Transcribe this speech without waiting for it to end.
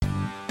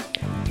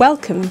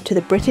Welcome to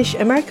the British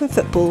American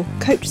Football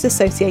Coaches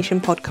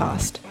Association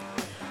podcast,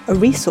 a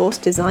resource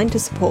designed to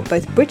support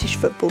both British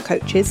football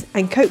coaches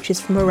and coaches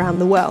from around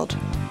the world.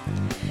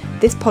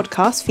 This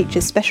podcast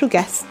features special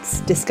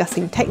guests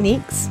discussing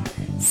techniques,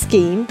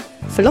 scheme,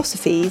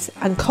 philosophies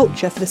and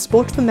culture for the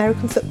sport of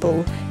American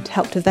football to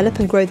help develop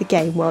and grow the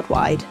game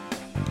worldwide.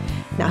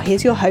 Now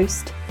here's your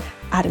host,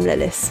 Adam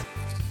Lillis.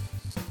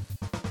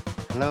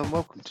 Hello and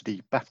welcome to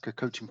the BAFCA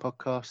Coaching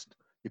Podcast.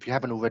 If you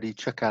haven't already,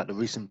 check out the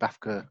recent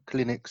BAFCA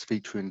clinics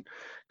featuring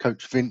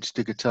Coach Vince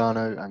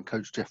DiGaetano and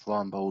Coach Jeff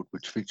Reinbold,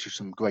 which features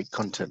some great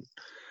content.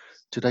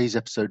 Today's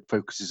episode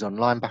focuses on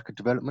linebacker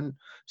development,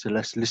 so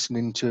let's listen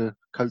into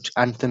Coach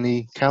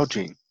Anthony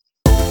Caljean.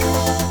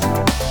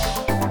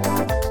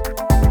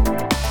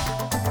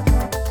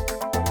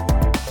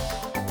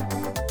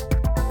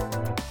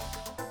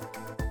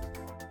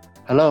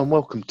 Hello and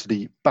welcome to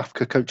the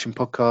BAFCA Coaching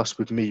Podcast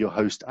with me, your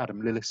host,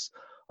 Adam Lillis.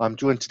 I'm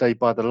joined today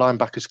by the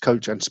linebackers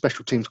coach and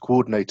special teams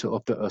coordinator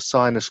of the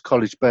Ursinus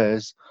College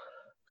Bears,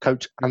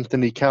 Coach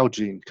Anthony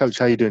Caljean. Coach,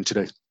 how are you doing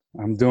today?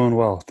 I'm doing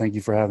well. Thank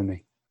you for having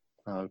me.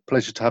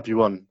 Pleasure to have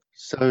you on.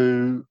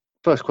 So,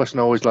 first question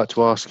I always like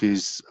to ask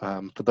is,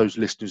 for those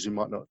listeners who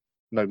might not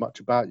know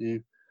much about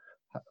you,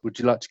 would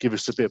you like to give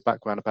us a bit of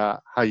background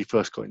about how you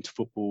first got into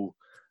football,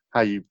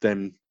 how you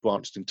then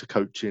branched into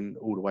coaching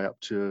all the way up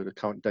to the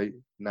current date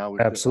now with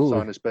Absolutely.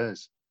 the Ursinus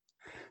Bears?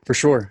 For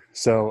sure.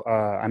 So,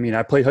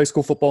 I played high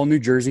school football in New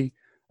Jersey,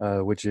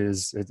 which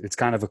is, it's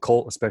kind of a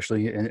cult,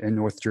 especially in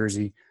North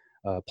Jersey.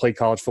 Played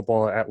college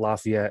football at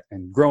Lafayette.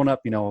 And growing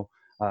up,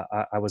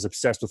 I was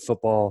obsessed with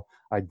football.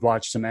 I'd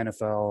watch some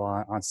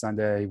NFL on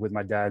Sunday with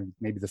my dad,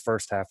 maybe the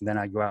first half, and then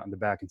I'd go out in the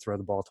back and throw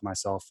the ball to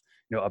myself,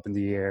 up in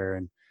the air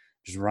and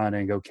just run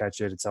and go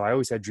catch it. And so I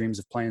always had dreams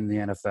of playing in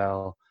the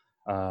NFL.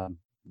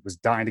 Was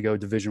dying to go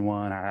Division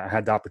I. I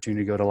had the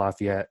opportunity to go to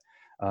Lafayette.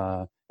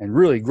 And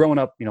really growing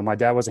up, my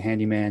dad was a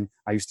handyman.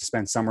 I used to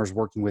spend summers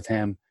working with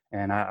him,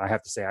 and I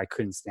have to say I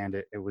couldn't stand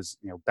it. It was,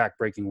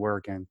 backbreaking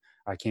work, and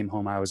I came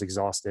home, I was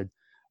exhausted.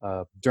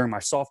 During my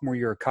sophomore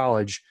year of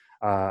college,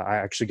 I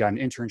actually got an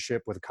internship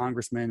with a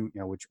congressman,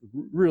 which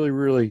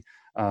really,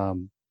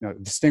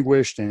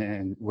 distinguished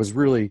and was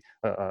really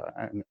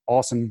an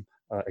awesome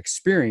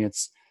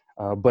experience.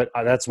 But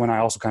that's when I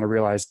also kind of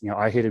realized,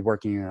 I hated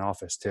working in an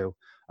office too.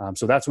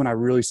 So that's when I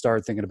really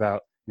started thinking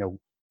about,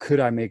 could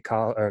I make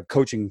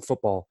coaching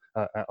football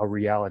a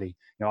reality?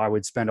 I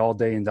would spend all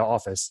day in the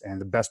office,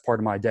 and the best part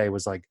of my day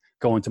was like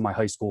going to my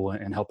high school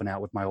and helping out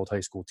with my old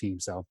high school team.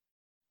 So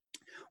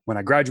when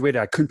I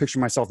graduated, I couldn't picture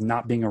myself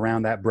not being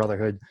around that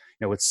brotherhood.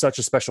 It's such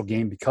a special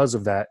game because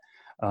of that.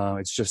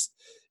 It's just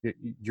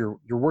you're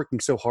working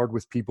so hard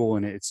with people,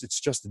 and it's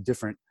just a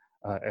different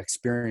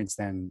experience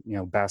than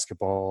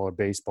basketball or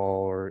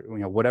baseball or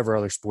whatever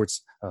other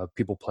sports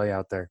people play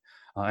out there.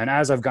 And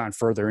as I've gotten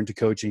further into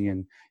coaching,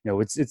 and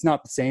it's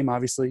not the same,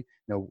 obviously.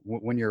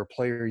 When you're a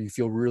player, you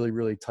feel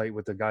really tight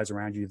with the guys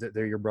around you. That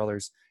they're your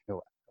brothers.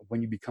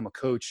 When you become a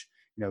coach,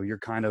 you're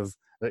kind of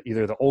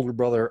either the older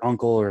brother,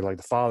 uncle, or like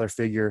the father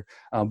figure.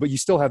 But you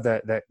still have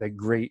that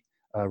great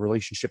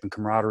relationship and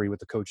camaraderie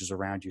with the coaches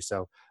around you.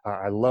 So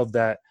I love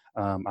that.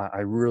 I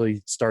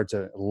really start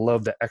to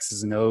love the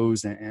X's and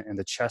O's and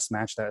the chess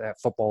match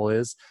that football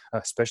is,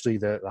 especially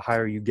the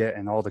higher you get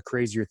and all the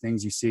crazier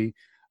things you see.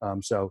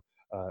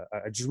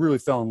 I just really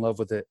fell in love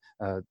with it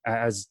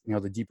as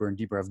the deeper and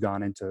deeper I've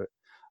gone into it.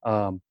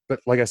 But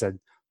like I said,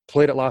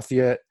 played at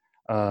Lafayette.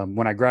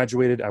 When I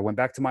graduated, I went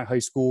back to my high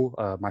school.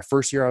 My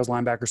first year I was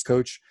linebackers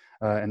coach,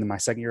 and then my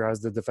second year I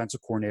was the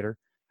defensive coordinator.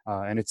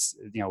 And it's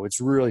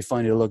really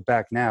funny to look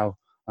back now,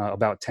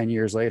 about 10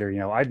 years later.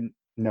 I didn't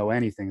know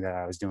anything that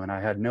I was doing. I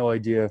had no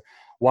idea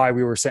why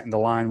we were setting the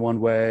line one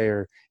way,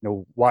 or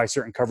why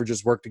certain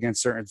coverages worked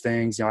against certain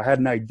things. I had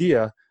an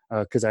idea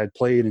because I had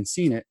played and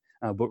seen it,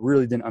 but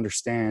really didn't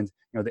understand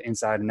the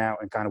inside and out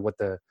and kind of what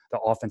the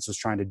offense was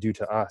trying to do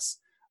to us.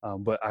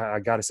 But I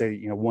got to say,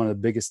 one of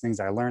the biggest things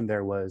I learned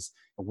there was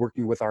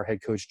working with our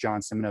head coach,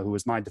 John Cimino, who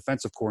was my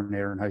defensive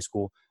coordinator in high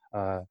school.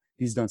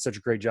 He's done such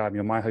a great job.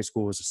 My high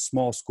school was a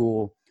small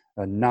school,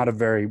 not a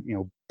very,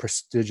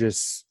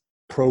 prestigious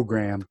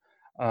program,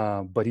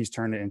 but he's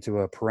turned it into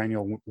a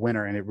perennial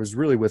winner. And it was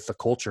really with the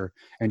culture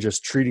and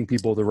just treating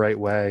people the right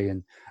way.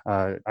 And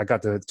I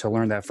got to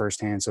learn that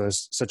firsthand. So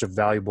it's such a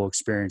valuable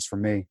experience for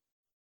me.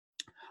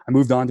 I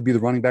moved on to be the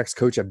running backs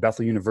coach at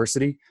Bethel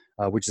University,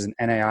 which is an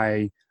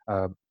NAIA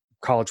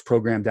college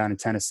program down in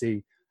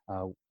Tennessee.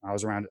 I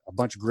was around a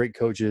bunch of great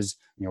coaches,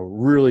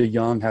 really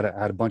young, had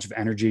a bunch of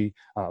energy,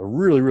 a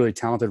really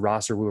talented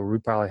roster. We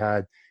probably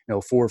had,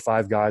 4 or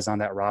 5 guys on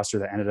that roster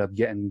that ended up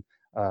getting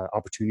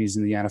opportunities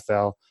in the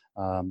NFL.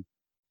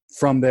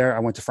 From there, I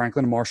went to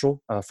Franklin and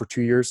Marshall for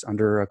 2 years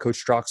under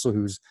Coach Stroxel,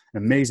 who's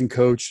an amazing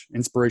coach,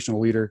 inspirational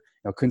leader.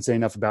 Couldn't say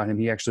enough about him.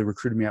 He actually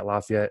recruited me at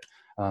Lafayette.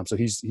 So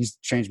he's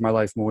changed my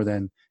life more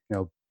than,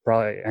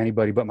 probably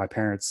anybody but my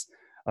parents.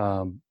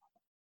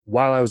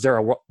 While I was there,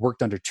 I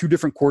worked under 2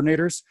 different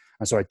coordinators.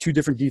 So I had 2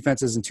 different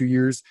defenses in 2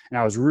 years, and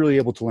I was really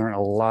able to learn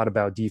a lot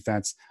about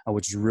defense,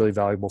 which is really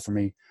valuable for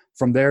me.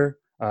 From there,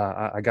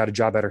 I got a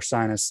job at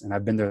Ursinus, and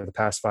I've been there the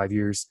past 5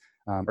 years.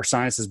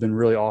 Ursinus has been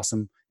really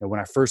awesome. When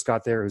I first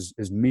got there, it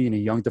was me and a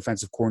young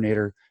defensive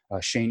coordinator,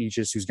 Shane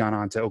Eaches, who's gone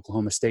on to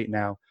Oklahoma State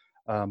now.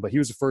 But he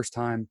was the first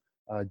time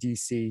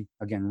DC,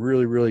 again,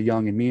 really, really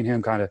young. And me and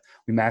him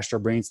we mashed our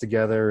brains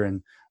together.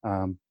 And,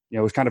 it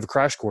was kind of a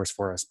crash course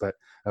for us. But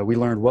we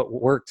learned what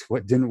worked,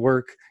 what didn't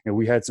work.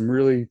 We had some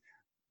really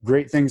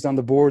great things on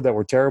the board that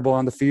were terrible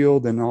on the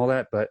field and all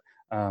that. But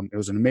it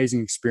was an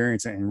amazing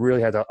experience and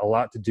really had a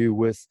lot to do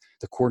with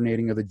the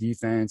coordinating of the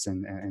defense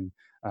and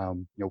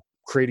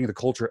creating the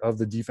culture of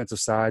the defensive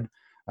side.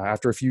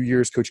 After a few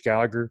years, Coach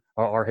Gallagher,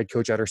 our head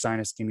coach at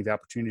Ursinus, gave me the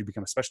opportunity to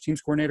become a special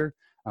teams coordinator,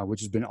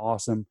 which has been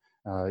awesome.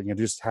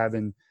 Just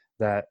having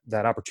that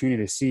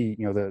opportunity to see,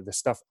 the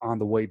stuff on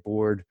the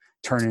whiteboard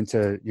turn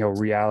into,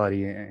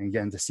 reality, and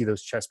again, to see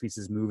those chess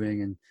pieces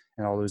moving and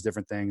all those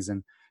different things.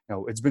 And,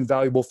 it's been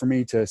valuable for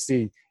me to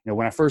see,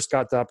 when I first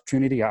got the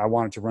opportunity, I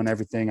wanted to run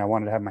everything. I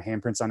wanted to have my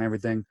handprints on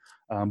everything.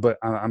 But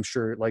I'm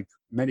sure, like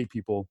many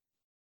people,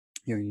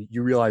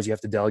 you realize you have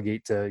to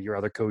delegate to your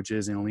other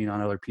coaches and lean on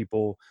other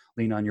people,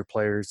 lean on your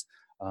players.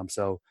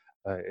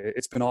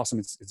 It's been awesome.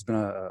 It's been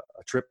a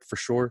trip for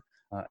sure.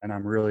 And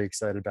I'm really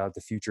excited about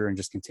the future and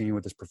just continue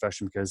with this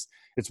profession, because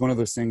it's one of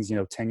those things,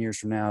 10 years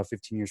from now,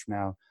 15 years from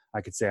now,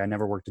 I could say I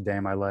never worked a day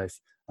in my life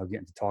of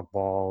getting to talk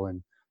ball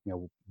and,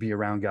 be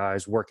around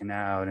guys working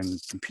out and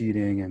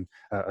competing. And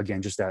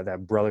again, just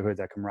that brotherhood,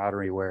 that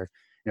camaraderie where,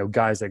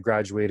 guys that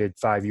graduated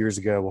 5 years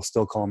ago will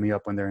still call me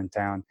up when they're in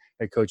town.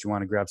 Hey, coach, you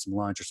want to grab some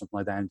lunch or something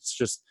like that? And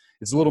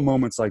it's little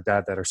moments like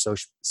that are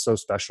so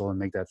special and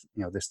make that,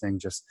 this thing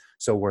just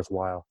so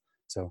worthwhile.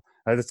 So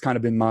that's kind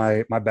of been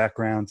my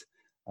background.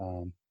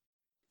 No,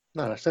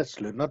 that's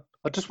excellent.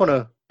 I just want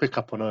to pick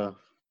up on a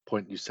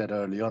point you said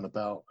early on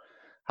about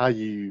how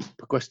you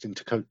progressed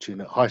into coaching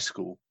at high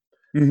school.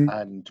 Mm-hmm.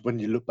 And when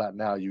you look back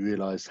now, you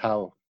realize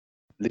how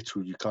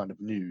little you kind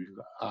of knew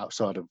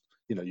outside of,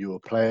 you were a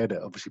player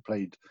that obviously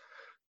played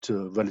to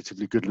a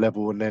relatively good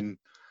level, and then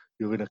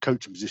you're in a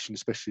coaching position,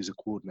 especially as a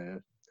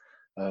coordinator,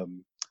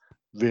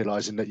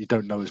 realizing that you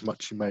don't know as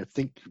much as you may have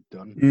think you've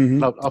done.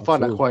 Mm-hmm. I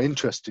find that quite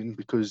interesting,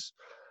 because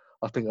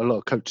I think a lot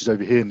of coaches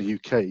over here in the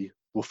UK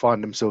will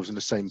find themselves in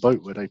the same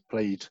boat where they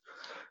played,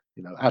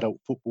 adult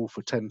football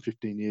for 10,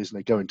 15 years, and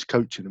they go into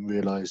coaching and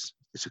realize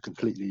it's a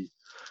completely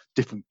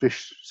different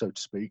fish, so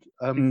to speak.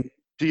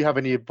 Do you have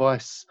any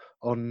advice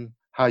on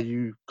how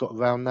you got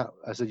around that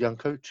as a young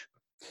coach?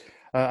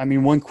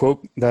 One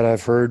quote that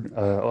I've heard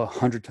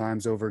 100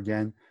 times over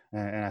again,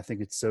 and I think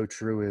it's so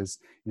true, is,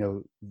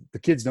 the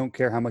kids don't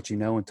care how much you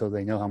know until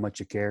they know how much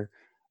you care.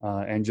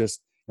 And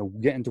just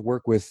getting to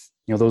work with,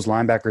 those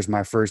linebackers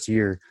my first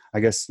year,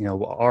 I guess,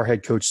 our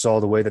head coach saw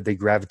the way that they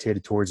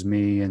gravitated towards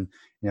me, and,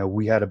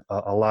 we had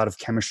a lot of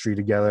chemistry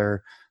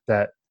together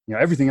that,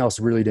 everything else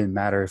really didn't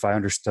matter. If I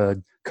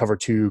understood cover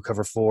 2,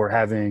 cover 4,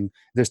 having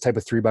this type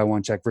of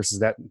 3-by-1 check versus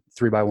that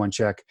 3-by-1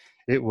 check,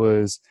 it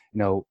was,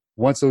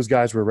 once those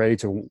guys were ready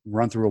to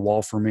run through a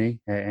wall for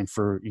me and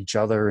for each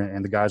other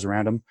and the guys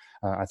around them,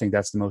 I think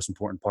that's the most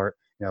important part.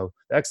 The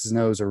X's and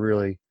O's are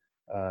really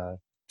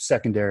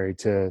secondary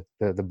to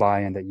the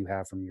buy-in that you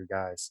have from your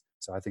guys.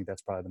 So I think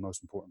that's probably the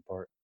most important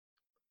part.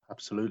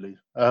 Absolutely.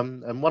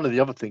 And one of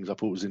the other things I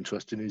thought was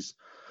interesting is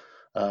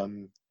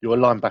you're a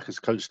linebackers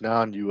coach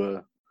now, and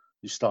you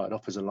started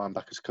off as a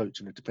linebackers coach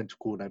and a defensive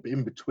coordinator, but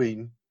in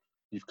between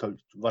you've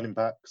coached running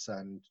backs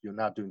and you're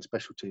now doing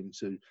special teams.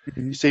 So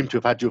you seem to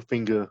have had your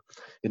finger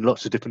in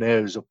lots of different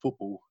areas of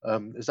football.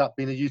 Has that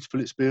been a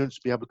useful experience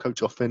to be able to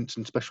coach offense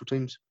and special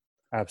teams?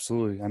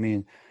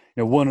 Absolutely.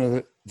 One of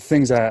the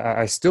things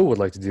I still would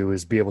like to do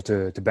is be able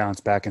to bounce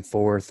back and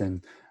forth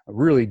and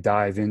really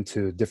dive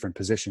into different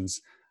positions.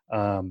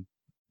 One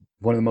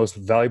of the most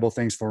valuable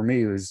things for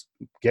me is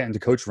getting to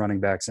coach running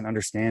backs and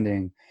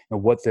understanding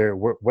what they're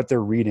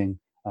reading,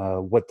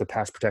 what the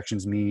pass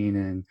protections mean,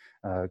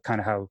 and kind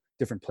of how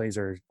different plays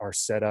are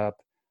set up.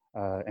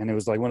 And it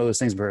was like one of those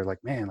things where, like,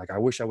 man, like I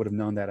wish I would have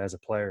known that as a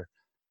player.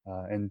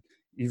 And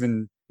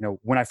even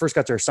when I first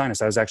got to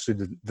Ursinus, I was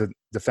actually the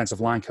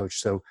defensive line coach.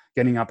 So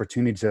getting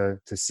opportunity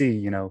to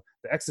see, the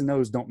X's and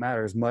O's don't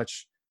matter as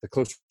much the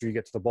closer you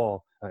get to the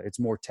ball. It's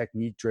more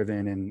technique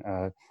driven,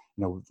 and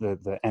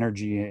the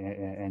energy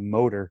and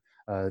motor,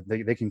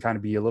 they can kind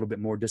of be a little bit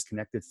more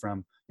disconnected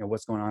from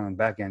what's going on the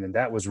back end. And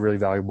that was really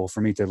valuable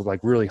for me to like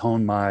really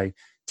hone my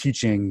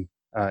teaching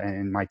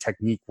and my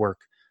technique work.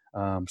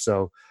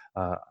 So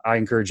I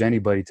encourage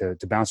anybody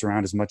to bounce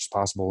around as much as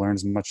possible, learn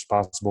as much as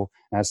possible.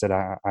 And as I said,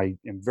 I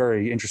am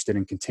very interested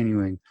in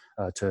continuing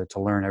to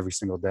learn every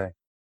single day.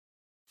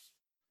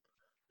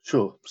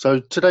 Sure. So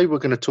today we're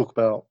going to talk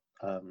about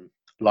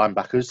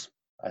linebackers,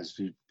 as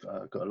you've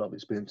got a lot of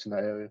experience in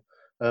that area.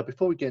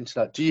 Before we get into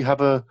that, do you have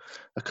a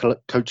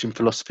coaching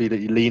philosophy that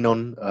you lean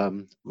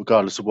on,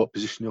 regardless of what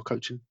position you're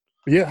coaching?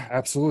 Yeah,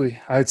 absolutely.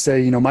 I'd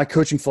say, my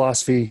coaching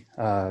philosophy,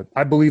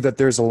 I believe that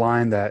there's a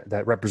line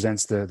that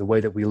represents the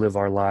way that we live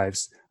our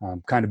lives,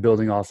 kind of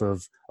building off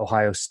of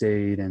Ohio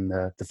State and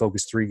the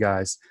Focus 3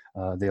 guys,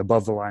 the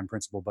above the line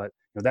principle. But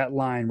that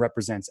line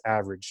represents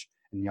average.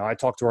 And, I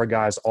talk to our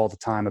guys all the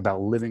time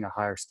about living a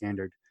higher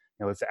standard.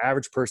 If the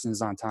average person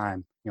is on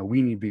time,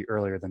 we need to be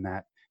earlier than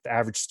that. The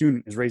average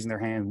student is raising their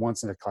hand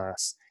once in a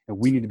class, and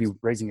we need to be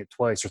raising it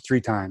twice or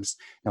 3 times.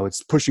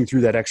 It's pushing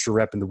through that extra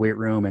rep in the weight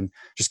room and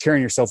just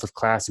carrying yourself with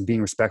class and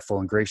being respectful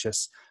and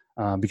gracious.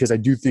 Because I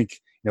do think,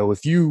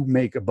 if you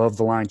make above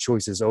the line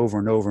choices over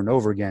and over and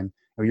over again,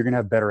 you're going to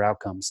have better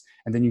outcomes.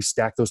 And then you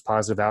stack those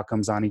positive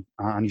outcomes on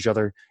each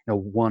other,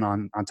 one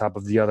on top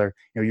of the other,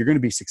 you're going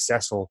to be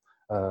successful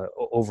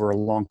over a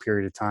long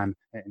period of time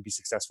and be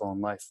successful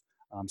in life.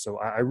 So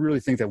I really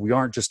think that we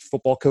aren't just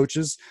football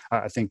coaches.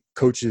 I think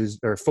coaches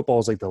or football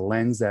is like the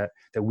lens that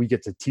we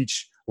get to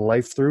teach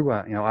life through.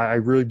 I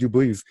really do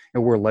believe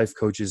we're life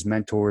coaches,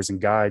 mentors,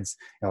 and guides.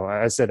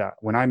 I said,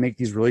 when I make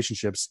these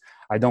relationships,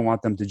 I don't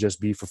want them to just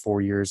be for 4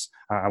 years.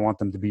 I want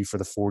them to be for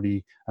the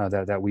 40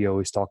 that we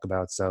always talk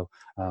about. So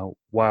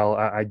while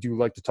I do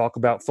like to talk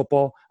about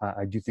football,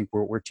 I do think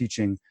we're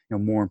teaching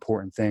more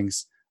important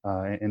things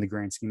in the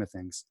grand scheme of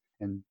things.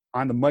 And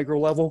on the micro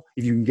level,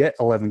 if you can get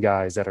 11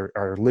 guys that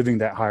are living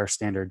that higher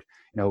standard,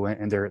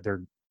 and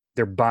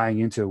they're buying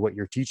into what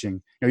you're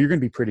teaching, you're going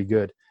to be pretty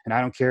good. And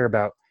I don't care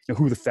about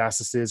who the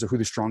fastest is or who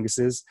the strongest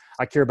is.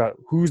 I care about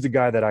who's the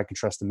guy that I can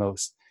trust the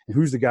most, and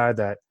who's the guy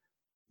that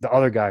the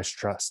other guys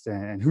trust,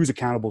 and who's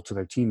accountable to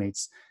their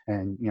teammates.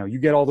 And, you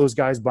get all those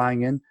guys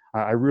buying in.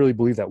 I really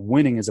believe that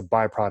winning is a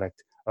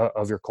byproduct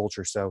of your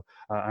culture. So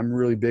I'm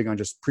really big on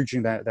just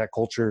preaching that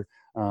culture,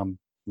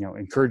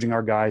 encouraging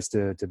our guys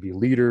to be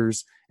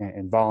leaders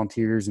and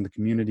volunteers in the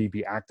community,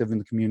 be active in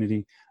the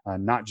community,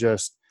 not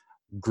just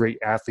great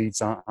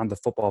athletes on the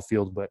football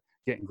field, but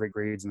getting great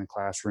grades in the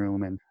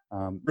classroom and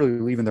really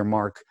leaving their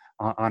mark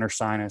on our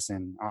sinus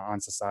and on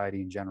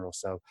society in general.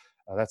 So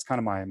that's kind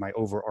of my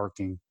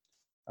overarching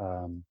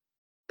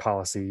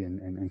policy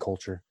and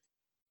culture.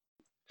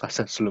 That's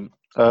excellent.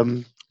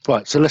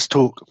 Right, so let's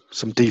talk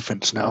some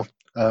defense now.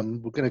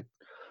 We're going to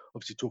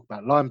obviously talk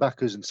about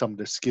linebackers and some of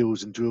the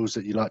skills and drills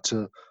that you like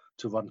to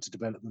run to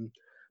develop them.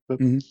 But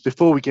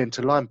before we get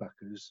into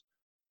linebackers,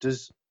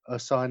 does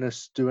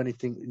Ursinus do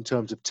anything in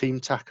terms of team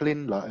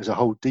tackling, like as a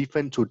whole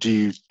defense, or do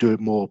you do it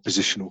more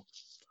positional?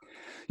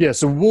 Yeah,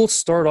 so we'll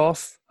start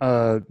off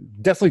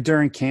definitely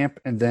during camp,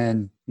 and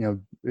then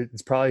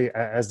it's probably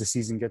as the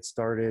season gets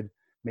started,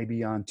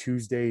 maybe on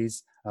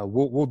Tuesdays,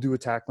 we'll do a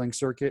tackling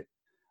circuit.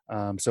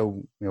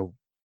 So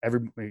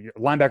every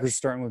linebackers are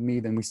starting with me,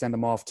 then we send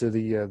them off to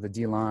the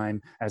D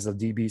line as the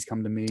DBs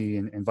come to me,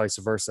 and vice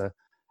versa.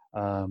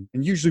 And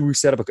usually we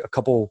set up a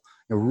couple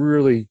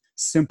really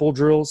simple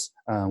drills.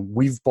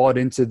 We've bought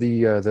into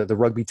the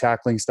rugby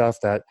tackling stuff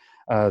that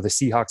the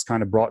Seahawks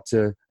kind of brought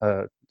to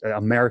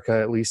America,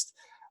 at least.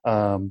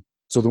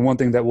 So the one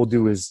thing that we'll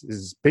do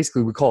is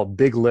basically we call it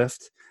big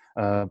lift.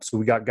 So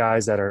we got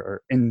guys that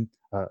are in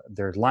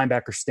their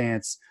linebacker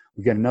stance.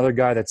 We get another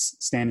guy that's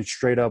standing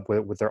straight up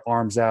with their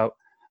arms out.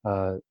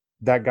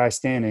 That guy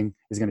standing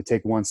is going to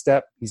take one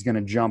step. He's going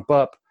to jump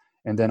up.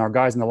 And then our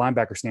guys in the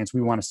linebacker stance,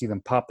 we want to see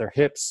them pop their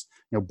hips,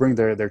 bring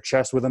their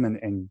chest with them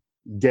and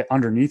get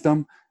underneath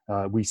them.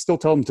 We still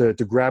tell them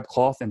to grab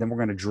cloth, and then we're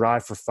going to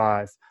drive for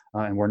 5.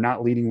 And we're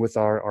not leading with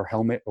our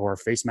helmet or our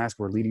face mask.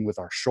 We're leading with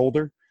our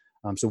shoulder.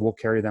 So we'll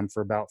carry them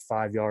for about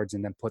 5 yards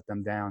and then put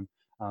them down.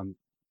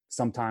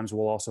 Sometimes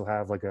we'll also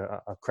have like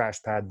a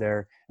crash pad there,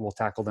 and we'll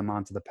tackle them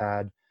onto the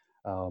pad.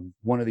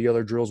 One of the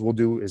other drills we'll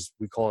do is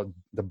we call it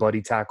the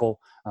buddy tackle.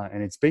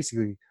 And it's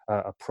basically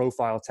a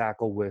profile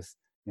tackle with,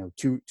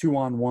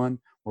 2-on-1.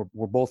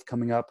 We're both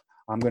coming up.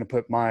 I'm going to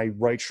put my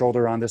right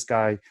shoulder on this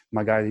guy.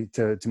 My guy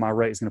to my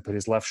right is going to put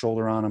his left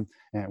shoulder on him,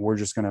 and we're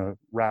just going to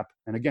wrap.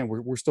 And again,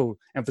 we're still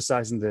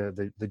emphasizing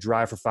the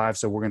drive for 5.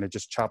 So we're going to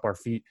just chop our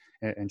feet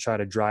and try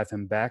to drive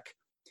him back.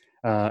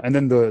 And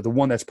then the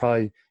one that's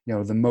probably,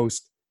 the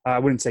most, I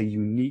wouldn't say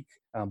unique,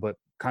 but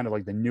kind of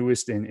like the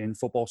newest in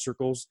football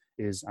circles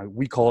is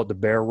we call it the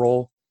bear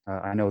roll.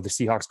 I know the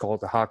Seahawks call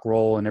it the hawk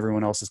roll, and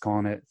everyone else is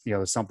calling it,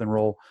 the something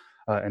roll.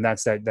 And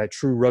that's that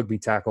true rugby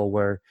tackle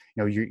where,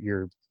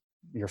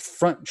 your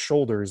front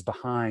shoulder is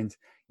behind,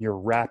 you're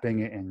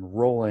wrapping and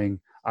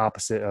rolling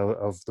opposite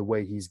of the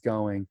way he's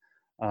going.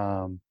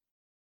 So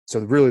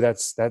really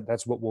that's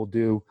what we'll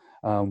do.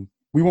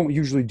 We won't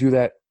usually do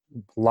that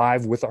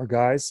live with our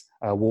guys.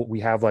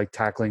 We have like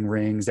tackling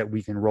rings that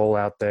we can roll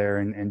out there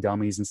and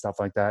dummies and stuff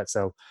like that.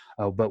 So,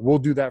 but we'll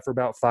do that for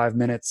about 5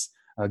 minutes,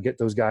 get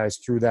those guys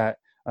through that.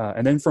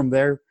 And then from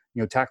there,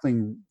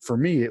 tackling for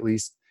me, at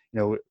least,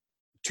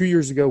 2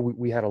 years ago,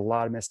 we had a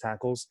lot of missed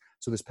tackles.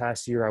 So this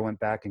past year, I went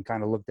back and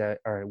kind of looked at,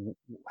 all right,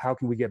 how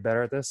can we get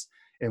better at this?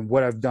 And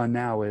what I've done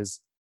now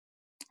is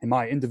in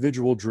my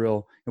individual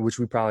drill, in which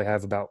we probably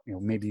have about,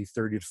 maybe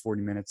 30 to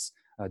 40 minutes,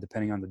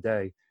 depending on the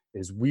day,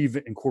 is we've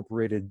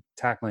incorporated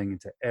tackling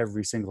into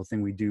every single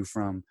thing we do,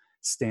 from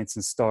stance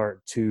and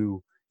start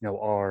to,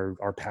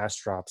 our pass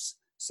drops.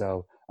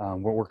 So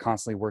we're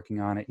constantly working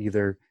on it.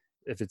 Either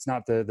if it's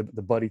not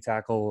the buddy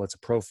tackle, it's a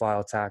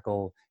profile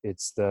tackle,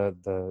 it's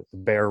the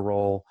bear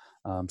roll.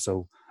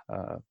 So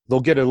they'll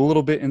get it a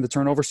little bit in the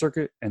turnover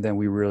circuit, and then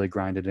we really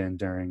grind it in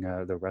during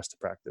the rest of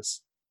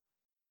practice.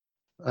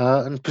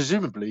 And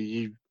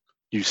presumably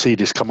you see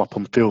this come up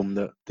on film,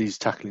 that these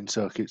tackling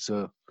circuits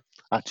are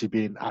actually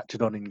being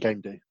acted on in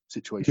game day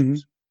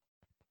situations.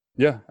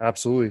 Yeah,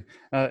 absolutely.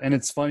 And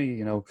it's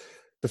funny,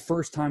 the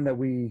first time that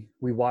we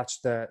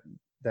watched the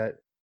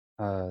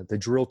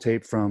drill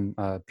tape from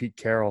Pete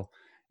Carroll,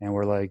 and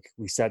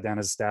we sat down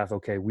as a staff,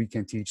 okay, we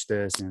can teach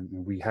this, and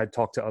we had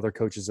talked to other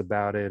coaches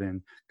about it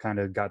and kind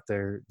of got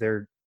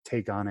their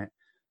take on it.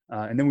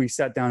 And then we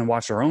sat down and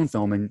watched our own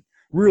film, and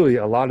really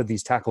a lot of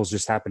these tackles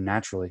just happen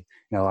naturally.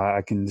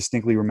 I can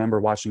distinctly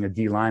remember watching a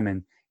D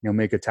lineman,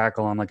 make a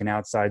tackle on like an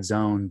outside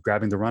zone,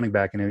 grabbing the running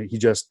back, and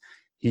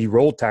he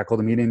rolled tackled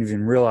him. He didn't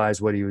even realize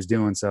what he was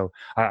doing. So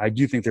I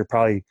do think they're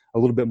probably a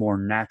little bit more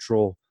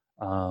natural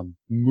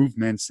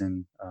movements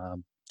and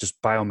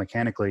just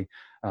biomechanically.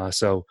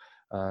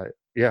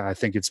 Yeah, I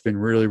think it's been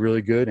really,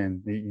 really good.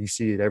 And you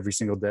see it every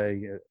single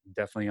day,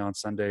 definitely on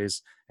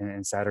Sundays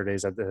and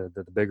Saturdays at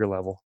the bigger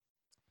level.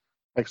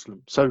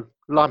 Excellent. So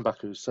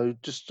linebackers. So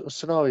just a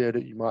scenario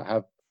that you might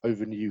have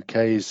over in the UK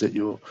is that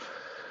you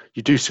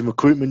do some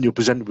recruitment, you're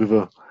presented with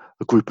a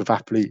group of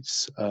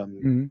athletes.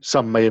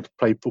 Some may have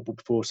played football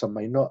before, some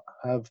may not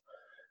have.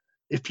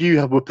 If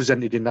you were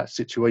presented in that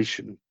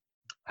situation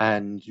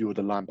and you were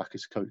the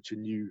linebackers coach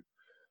and you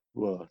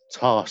were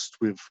tasked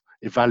with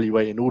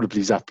evaluating all of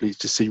these athletes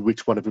to see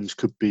which one of them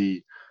could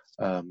be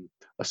a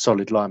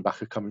solid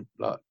linebacker,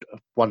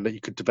 one that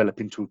you could develop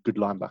into a good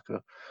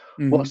linebacker,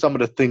 what are some of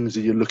the things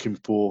that you're looking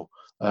for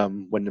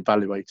when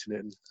evaluating it,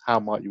 and how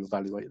might you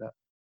evaluate that?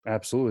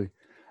 Absolutely.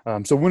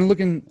 So when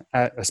looking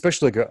at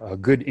especially like a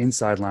good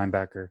inside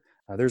linebacker,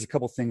 there's a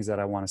couple things that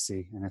I want to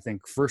see. And I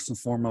think first and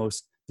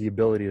foremost, the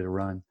ability to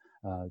run.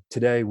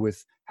 Today,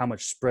 with how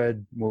much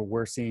spread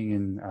we're seeing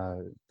in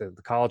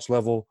the college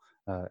level,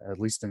 at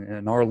least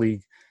in our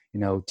league,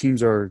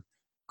 teams are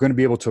going to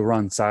be able to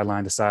run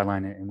sideline to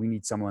sideline, and we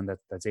need someone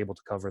that's able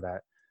to cover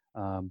that.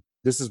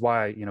 This is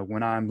why,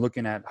 when I'm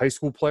looking at high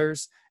school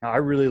players, I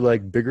really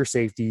like bigger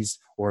safeties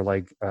or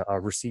like a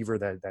receiver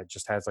that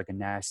just has like a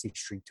nasty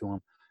streak to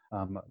him.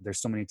 There's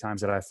so many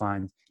times that I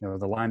find,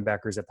 the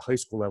linebackers at the high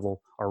school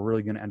level are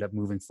really going to end up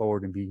moving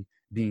forward and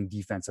being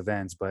defensive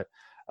ends. But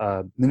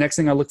the next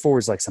thing I look for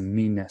is like some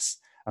meanness.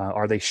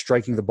 Are they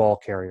striking the ball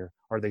carrier?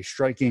 Are they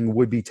striking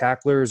would-be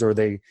tacklers? Or are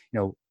they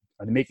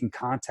making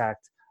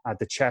contact at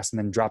the chest and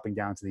then dropping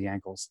down to the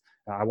ankles?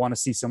 I want to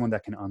see someone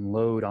that can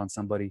unload on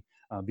somebody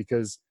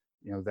because,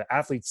 the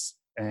athletes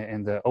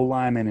and the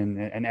O-linemen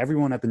and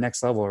everyone at the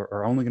next level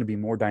are only going to be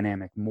more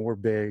dynamic, more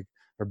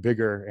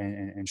bigger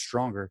and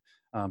stronger.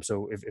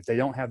 So if they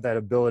don't have that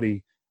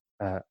ability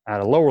at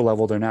a lower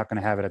level, they're not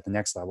going to have it at the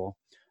next level.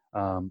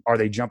 Are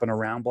they jumping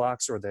around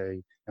blocks, or are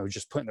they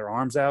just putting their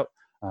arms out?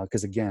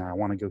 Because again, I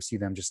want to go see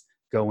them just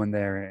go in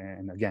there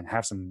and again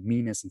have some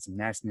meanness and some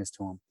nastiness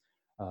to them.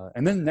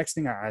 And then the next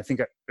thing I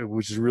think,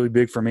 which is really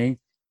big for me,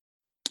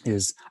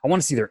 is I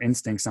want to see their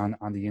instincts on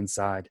the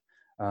inside.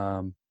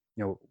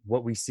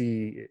 What we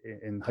see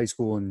in high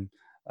school in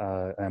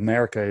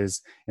America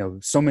is,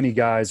 so many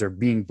guys are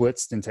being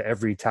blitzed into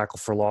every tackle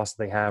for loss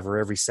they have or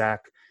every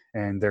sack,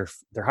 and their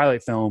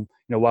highlight film,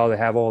 while they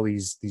have all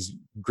these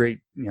great,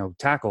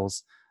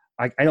 tackles,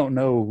 I don't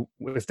know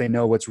if they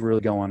know what's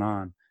really going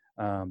on.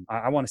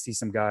 I want to see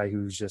some guy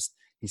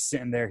he's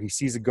sitting there, he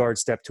sees a guard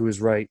step to his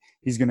right,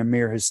 he's going to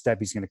mirror his step,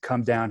 he's going to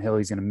come downhill,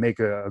 he's going to make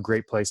a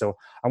great play. So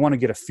I want to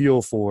get a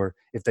feel for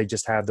if they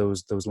just have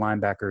those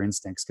linebacker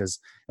instincts, because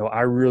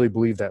I really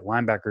believe that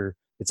linebacker,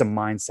 it's a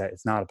mindset,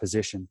 it's not a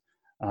position.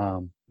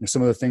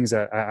 Some of the things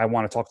that I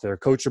want to talk to their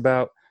coach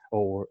about,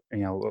 or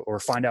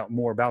find out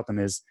more about them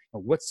is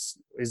what's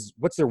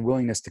their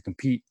willingness to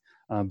compete,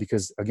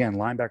 because again,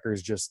 linebacker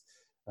is just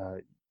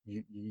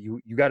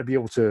you got to be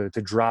able to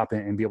drop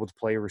and be able to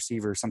play a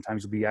receiver.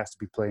 Sometimes you'll be asked to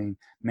be playing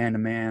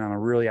man-to-man on a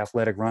really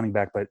athletic running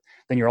back, but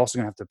then you're also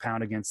going to have to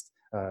pound against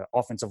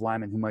offensive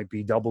linemen who might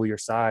be double your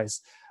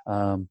size.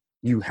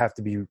 You have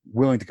to be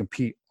willing to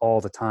compete all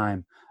the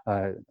time.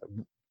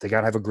 They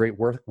got to have a great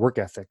work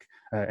ethic.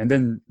 And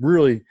then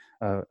really,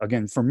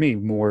 again, for me,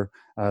 more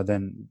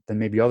than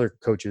maybe other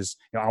coaches,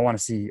 I want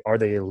to see, are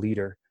they a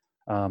leader,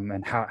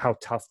 and how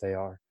tough they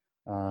are.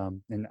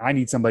 And I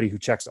need somebody who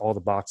checks all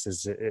the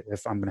boxes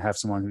if I'm going to have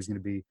someone who's going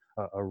to be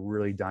a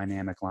really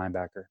dynamic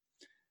linebacker.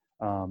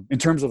 In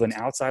terms of an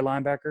outside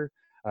linebacker,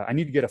 I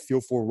need to get a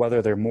feel for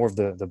whether they're more of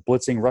the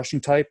blitzing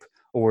rushing type,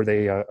 or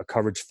they a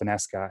coverage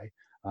finesse guy.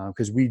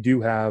 Because we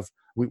do have,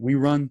 we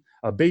run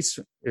a base,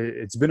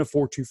 it's been a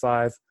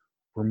 4-2-5.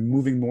 We're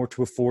moving more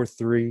to a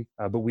 4-3,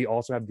 but we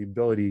also have the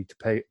ability to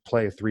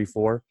play a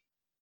 3-4.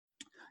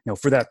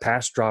 For that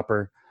pass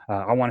dropper,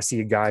 I want to see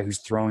a guy who's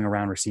throwing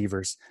around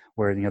receivers,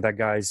 where that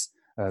guy's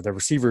the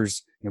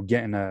receivers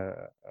getting a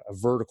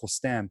vertical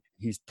stem,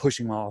 he's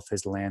pushing off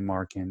his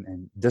landmark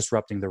and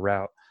disrupting the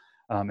route,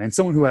 and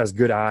someone who has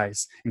good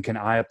eyes and can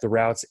eye up the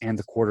routes and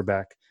the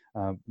quarterback.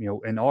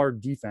 In our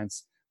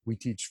defense, we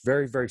teach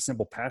very, very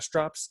simple pass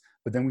drops,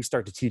 but then we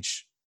start to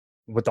teach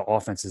what the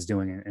offense is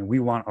doing, and we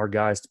want our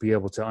guys to be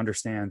able to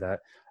understand that,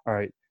 all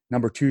right,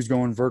 number 2's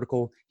going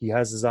vertical, he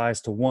has his eyes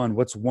to 1,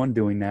 what's 1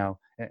 doing now?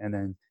 And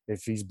then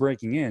if he's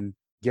breaking in,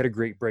 get a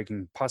great break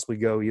and possibly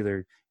go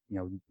either,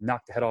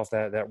 knock the head off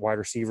that wide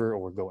receiver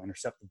or go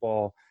intercept the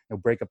ball,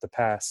 break up the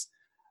pass.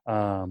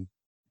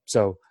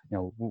 So,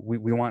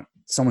 we want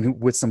someone who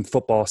with some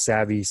football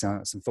savvy,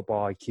 some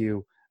football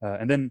IQ,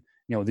 and then,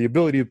 the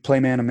ability to play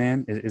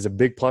man-to-man is a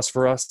big plus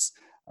for us.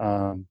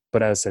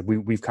 But as I said,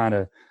 we've kind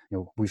of,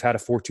 we've had a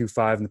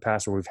 4-2-5 in the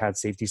past where we've had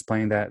safeties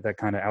playing that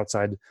kind of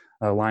outside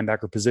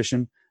linebacker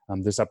position.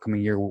 This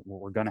upcoming year,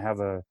 we're going to have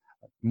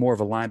more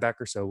of a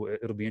linebacker. So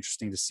it'll be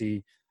interesting to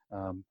see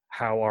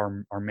how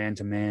our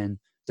man-to-man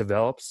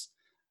develops.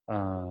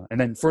 And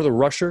then for the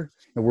rusher,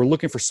 we're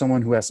looking for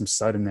someone who has some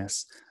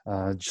suddenness,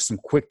 just some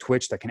quick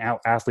twitch that can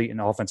out-athlete an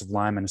offensive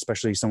lineman,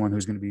 especially someone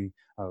who's going to be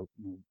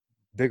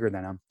bigger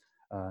than him.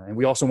 And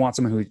we also want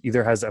someone who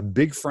either has a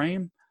big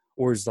frame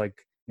or is like,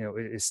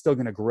 is still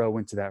going to grow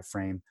into that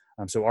frame.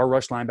 So our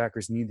rush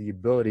linebackers need the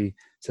ability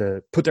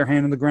to put their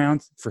hand on the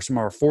ground for some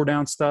of our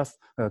 4-down stuff,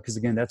 because,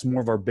 again, that's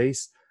more of our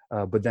base.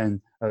 But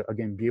then,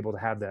 again, be able to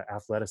have that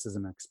athleticism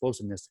and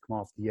explosiveness to come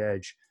off the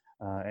edge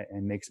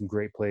and make some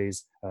great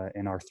plays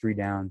in our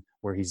 3-down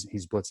where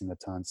he's blitzing a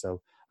ton.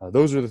 So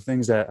those are the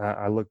things that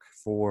I look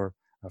for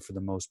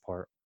the most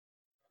part.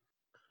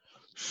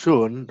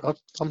 Sure. And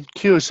I'm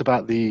curious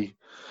about the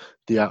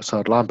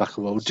outside linebacker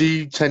role. Do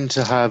you tend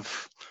to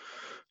have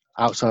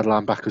outside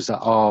linebackers that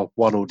are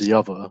one or the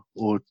other,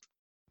 or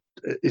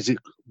is it?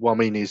 What I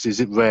mean is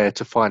it rare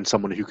to find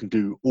someone who can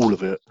do all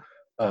of it?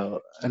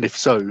 And if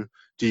so,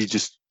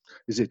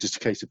 is it just a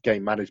case of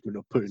game management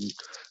or putting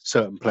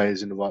certain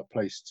players in the right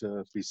place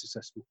to be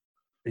successful?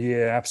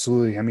 Yeah,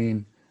 absolutely. I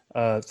mean,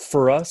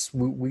 for us,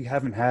 we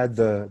haven't had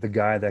the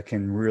guy that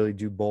can really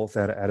do both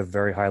at a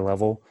very high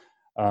level.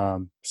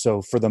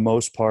 So for the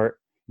most part,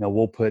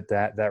 we'll put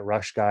that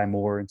rush guy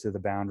more into the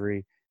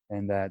boundary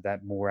and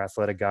that more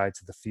athletic guy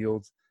to the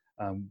field.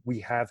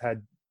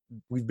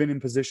 We've been in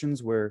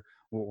positions where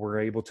we're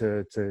able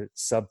to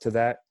sub to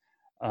that.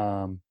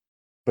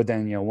 But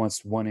then,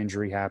 once one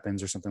injury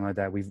happens or something like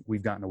that,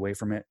 we've gotten away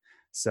from it.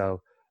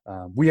 So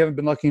we haven't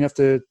been lucky enough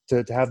to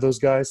have those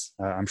guys.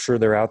 I'm sure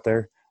they're out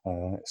there.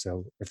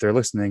 So if they're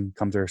listening,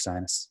 come to our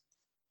sign us.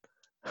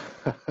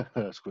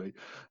 That's great.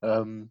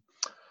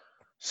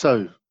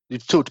 So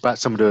you've talked about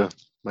some of the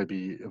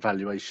maybe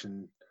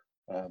evaluation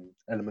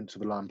elements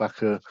of a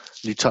linebacker.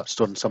 You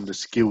touched on some of the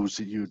skills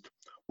that you'd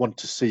want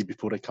to see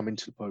before they come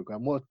into the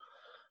program.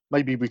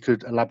 Maybe we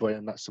could elaborate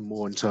on that some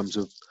more in terms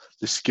of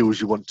the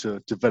skills you want to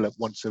develop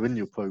once they're in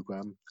your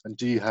program. And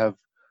do you have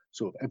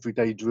sort of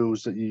everyday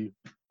drills that you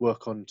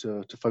work on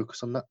to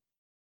focus on that?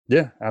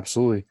 Yeah,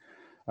 absolutely.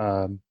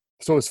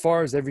 So as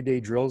far as everyday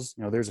drills,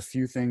 there's a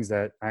few things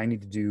that I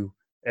need to do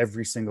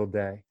every single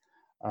day,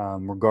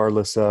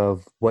 regardless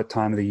of what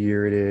time of the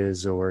year it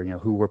is or,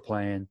 who we're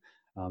playing.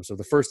 So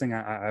the first thing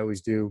I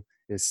always do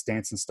is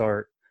stance and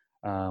start.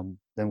 Then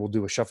we'll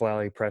do a shuffle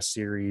alley press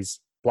series,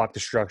 block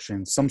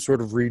destruction, some sort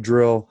of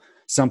re-drill,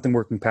 something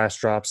working pass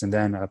drops, and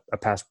then a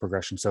pass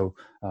progression. So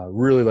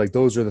really, like,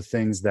 those are the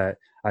things that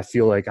I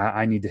feel like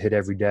I need to hit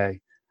every day.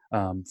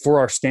 For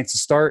our stance and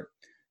start,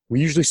 we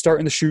usually start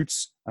in the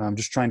chutes,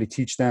 just trying to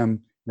teach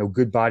them,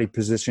 good body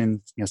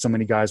position. So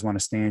many guys want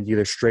to stand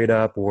either straight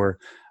up or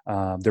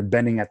they're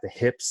bending at the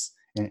hips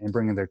and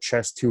bringing their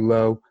chest too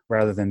low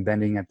rather than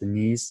bending at the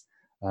knees.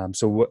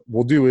 So what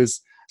we'll do is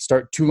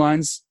start 2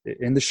 lines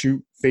in the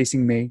chute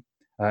facing me,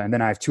 and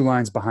then I have 2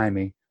 lines behind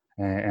me,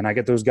 and I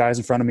get those guys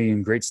in front of me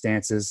in great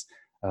stances,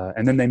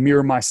 and then they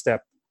mirror my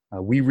step.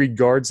 We read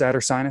guards at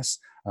Ursinus,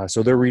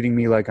 so they're reading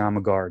me like I'm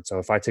a guard. So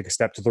if I take a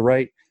step to the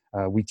right,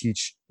 we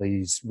teach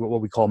these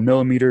what we call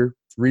millimeter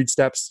read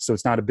steps. So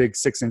it's not a big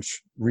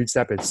 6-inch read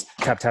step. It's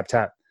tap, tap,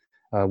 tap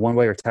one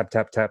way or tap,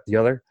 tap, tap the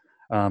other.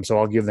 So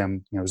I'll give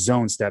them,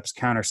 zone steps,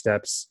 counter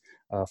steps,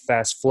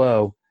 fast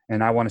flow,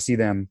 and I want to see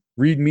them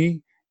read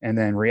me and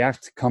then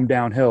react, come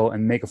downhill,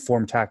 and make a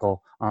form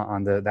tackle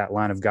on that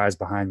line of guys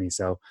behind me.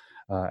 So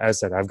as I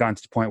said, I've gotten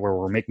to the point where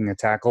we're making a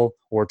tackle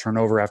or a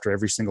turnover after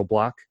every single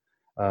block,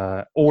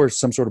 or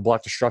some sort of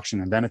block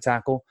destruction and then a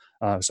tackle.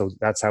 So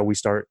that's how we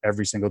start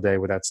every single day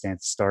with that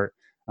stance start,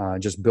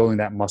 just building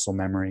that muscle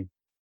memory.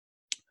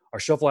 Our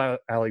shuffle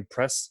alley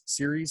press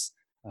series,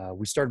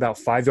 we start about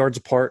 5 yards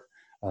apart.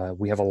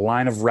 We have a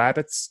line of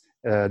rabbits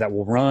that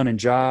will run and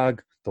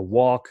jog, the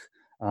walk,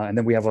 and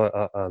then we have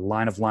a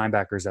line of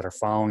linebackers that are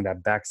following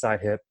that backside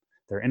hip.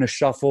 They're in a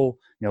shuffle.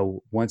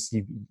 Once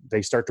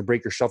they start to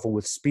break your shuffle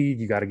with speed,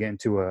 you got to get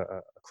into a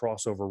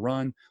crossover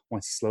run.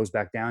 Once he slows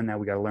back down, now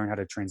we got to learn how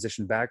to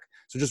transition back.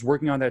 So just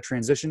working on that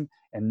transition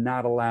and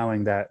not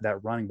allowing that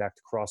running back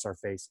to cross our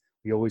face.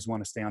 We always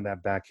want to stay on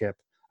that back hip.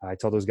 I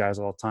tell those guys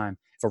all the time,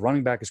 if a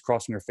running back is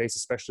crossing your face,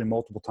 especially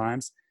multiple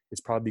times, it's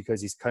probably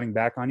because he's cutting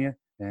back on you,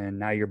 and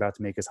now you're about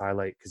to make his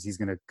highlight because he's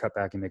going to cut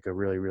back and make a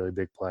really, really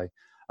big play.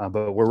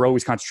 But we're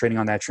always concentrating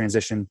on that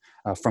transition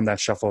from that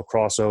shuffle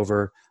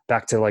crossover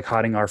back to like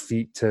hiding our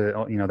feet to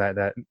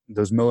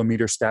those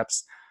millimeter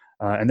steps,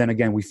 and then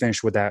again we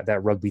finish with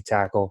that rugby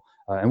tackle.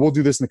 And we'll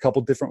do this in a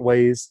couple different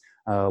ways.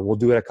 We'll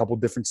do it at a couple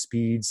different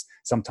speeds.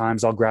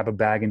 Sometimes I'll grab a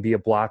bag and be a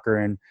blocker,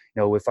 and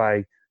if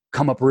I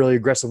come up really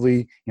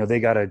aggressively, they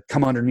got to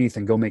come underneath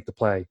and go make the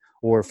play.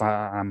 Or if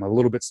I'm a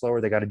little bit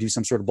slower, they got to do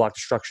some sort of block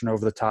destruction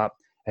over the top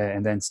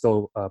and then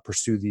still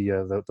pursue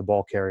the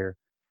ball carrier.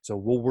 So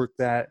we'll work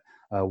that.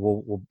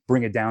 We'll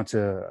bring it down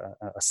to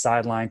a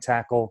sideline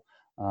tackle,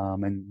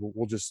 and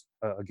we'll just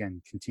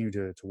again continue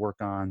to work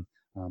on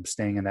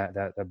staying in that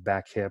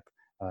back hip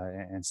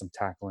and some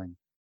tackling.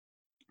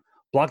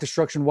 Block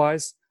destruction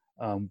wise,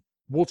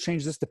 we'll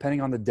change this depending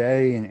on the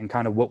day and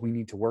kind of what we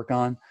need to work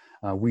on.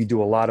 We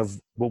do a lot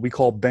of what we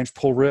call bench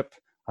pull rip.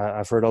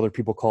 I've heard other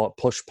people call it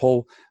push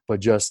pull,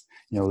 but just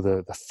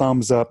the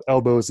thumbs up,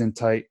 elbows in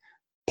tight,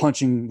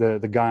 punching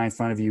the guy in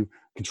front of you,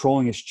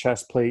 controlling his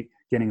chest plate,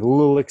 getting a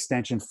little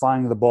extension,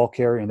 finding the ball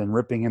carrier, and then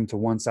ripping him to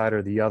one side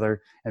or the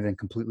other, and then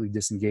completely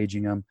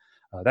disengaging him.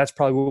 That's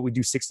probably what we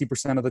do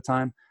 60% of the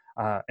time.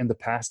 In the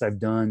past, I've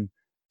done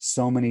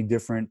so many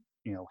different,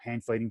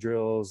 hand fighting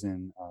drills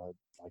and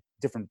like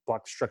different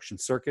block destruction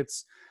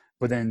circuits.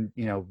 But then,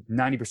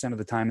 90% of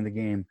the time in the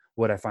game,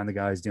 what I find the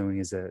guys doing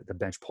is the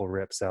bench pull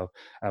rip. So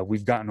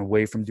we've gotten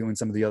away from doing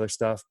some of the other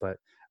stuff, but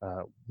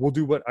we'll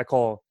do what I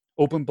call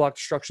open block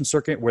destruction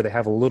circuit, where they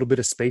have a little bit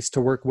of space to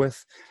work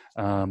with.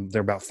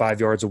 They're about 5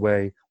 yards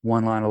away,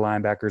 one line of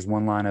linebackers,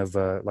 one line of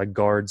like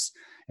guards.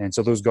 And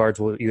so those guards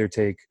will either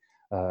take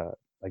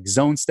like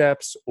zone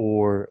steps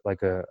or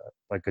like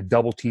a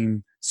double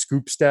team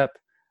scoop step,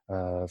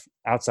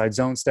 outside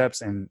zone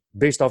steps. And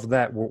based off of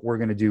that, we're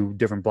going to do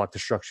different block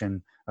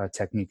destruction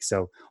techniques.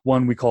 So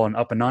one we call an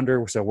up and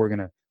under. So we're going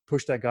to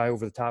push that guy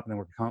over the top and then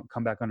we're going to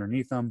come back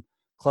underneath them.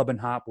 Club and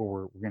hop,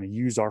 where we're going to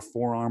use our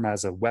forearm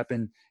as a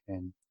weapon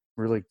and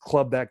really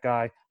club that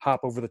guy, hop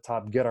over the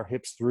top, get our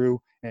hips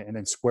through, and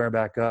then square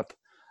back up.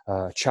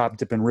 Chop,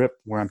 dip, and rip,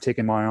 where I'm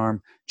taking my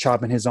arm,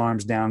 chopping his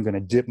arms down, going to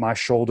dip my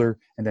shoulder,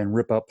 and then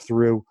rip up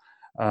through.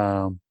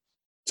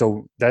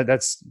 So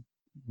that's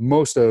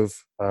most of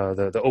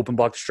the open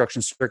block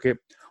destruction circuit.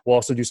 We'll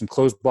also do some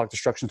closed block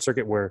destruction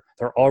circuit where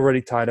they're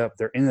already tied up,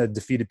 they're in a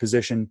defeated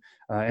position,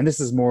 and this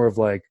is more of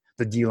like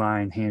the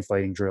D-line hand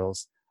fighting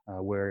drills,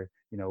 where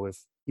if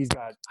he's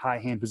got high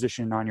hand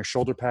position on your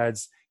shoulder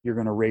pads, you're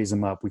going to raise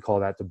him up. We call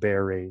that the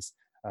bear raise.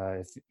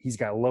 If he's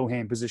got low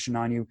hand position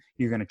on you,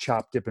 you're going to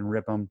chop, dip, and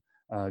rip him.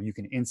 You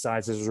can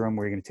inside scissor him,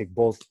 where you're going to take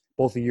both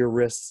of your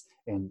wrists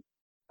and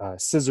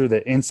scissor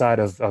the inside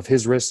of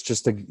his wrist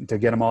just to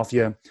get him off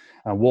you.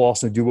 We'll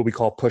also do what we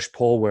call push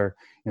pull, where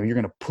you're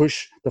going to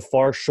push the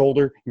far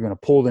shoulder, you're going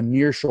to pull the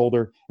near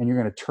shoulder, and you're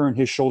going to turn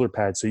his shoulder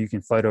pad so you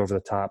can fight over the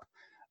top.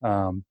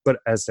 But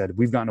as said,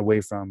 we've gotten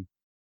away from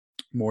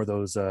more of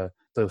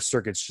those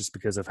circuits just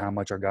because of how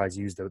much our guys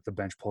use the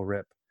bench pull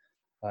rip.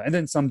 And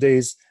then some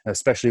days,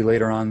 especially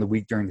later on in the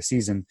week during the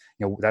season,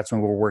 that's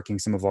when we're working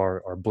some of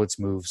our blitz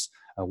moves,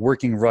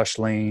 working rush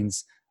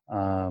lanes,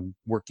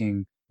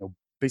 working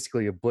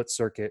basically a blitz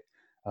circuit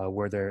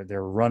where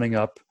they're running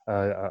up,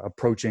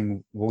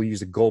 approaching. We'll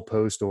use a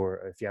goalpost,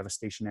 or if you have a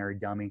stationary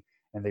dummy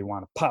and they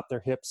want to pop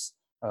their hips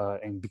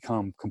and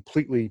become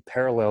completely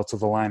parallel to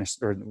the line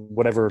or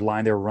whatever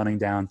line they were running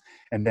down,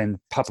 and then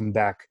pop them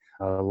back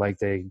like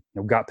they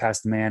got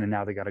past the man and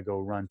now they got to go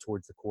run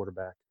towards the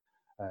quarterback.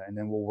 And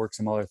then we'll work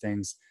some other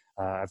things.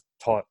 I've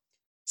taught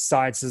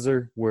side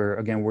scissor, where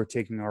again we're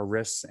taking our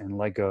wrists and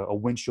like a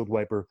windshield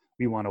wiper,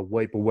 we want to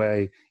wipe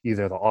away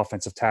either the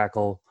offensive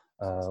tackle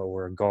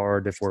or a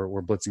guard if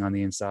we're blitzing on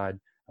the inside,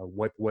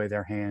 wipe away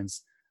their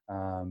hands.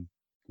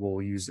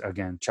 We'll use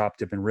again chop,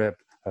 dip, and rip,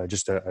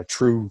 just a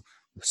true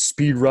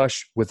speed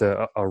rush with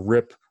a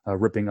rip,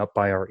 ripping up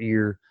by our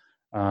ear.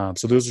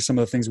 So those are some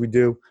of the things we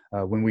do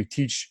when we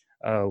teach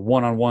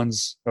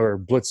one-on-ones or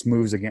blitz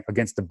moves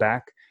against the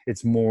back.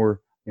 It's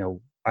more,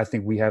 I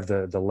think we have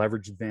the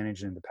leverage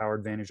advantage and the power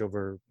advantage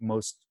over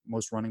most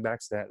running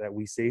backs that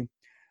we see.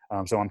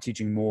 So I'm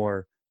teaching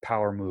more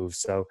power moves.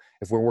 So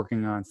if we're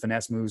working on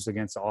finesse moves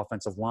against the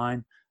offensive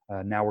line,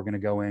 now we're going to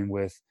go in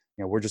with,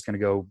 we're just going to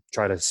go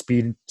try to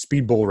speed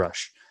bull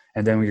rush.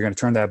 And then you're going to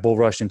turn that bull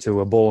rush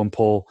into a bull and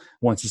pull.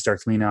 Once he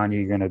starts leaning on you,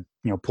 you're going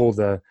to, pull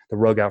the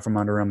rug out from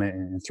under him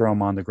and throw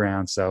him on the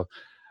ground. So,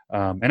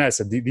 and as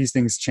I said, these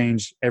things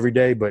change every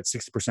day, but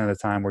 60% of the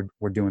time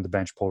we're doing the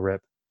bench pull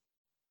rip.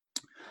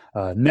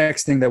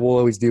 Next thing that we'll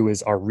always do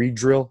is our read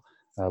drill.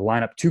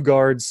 Line up 2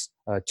 guards,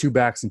 2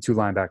 backs, and 2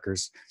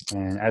 linebackers.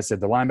 And as I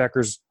said, the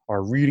linebackers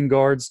are reading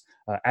guards.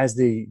 As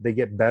they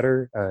get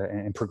better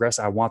and progress,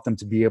 I want them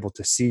to be able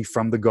to see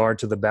from the guard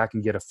to the back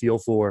and get a feel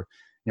for,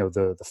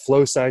 the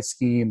flow side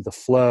scheme, the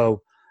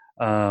flow.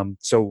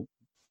 So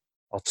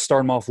I'll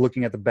start them off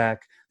looking at the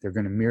back. They're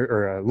going to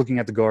mirror, or looking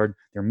at the guard.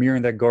 They're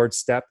mirroring that guard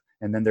step,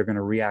 and then they're going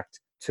to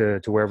react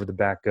to wherever the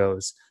back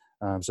goes.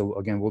 So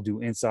again, we'll do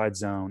inside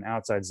zone,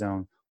 outside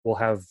zone. We'll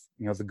have,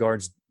 the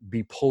guards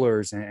be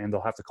pullers, and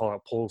they'll have to call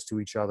out pulls to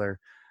each other.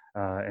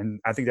 And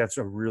I think that's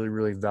a really,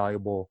 really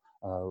valuable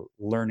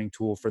learning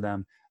tool for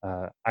them.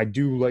 I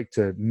do like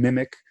to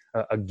mimic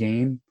a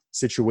game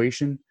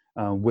situation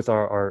with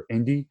our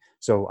indie.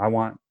 So I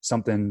want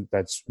something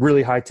that's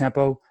really high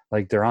tempo,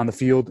 like they're on the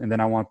field, and then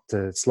I want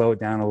to slow it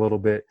down a little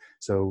bit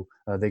so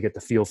they get the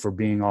feel for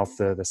being off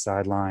the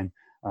sideline.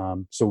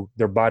 So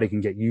their body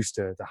can get used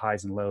to the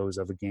highs and lows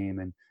of a game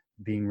and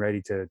being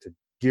ready to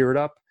gear it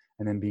up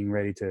and then being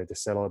ready to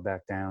settle it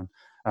back down.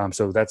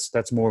 So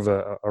that's more of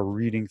a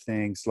reading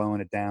thing,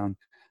 slowing it down.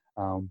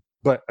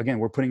 But again,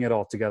 we're putting it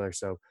all together.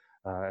 So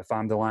if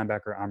I'm the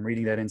linebacker, I'm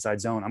reading that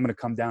inside zone. I'm going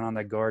to come down on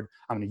that guard.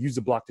 I'm going to use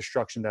the block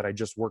destruction that I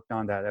just worked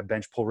on, that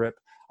bench pull rip.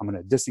 I'm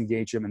going to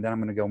disengage him, and then I'm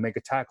going to go make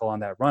a tackle on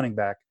that running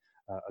back.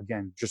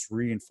 Again, just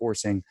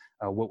reinforcing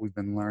what we've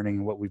been learning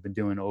and what we've been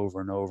doing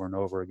over and over and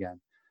over again.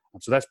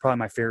 So that's probably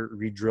my favorite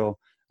read drill.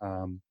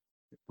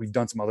 We've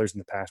done some others in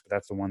the past, but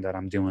that's the one that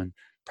I'm doing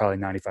probably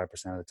 95%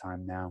 of the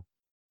time now.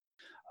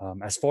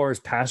 As far as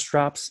pass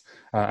drops,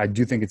 I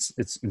do think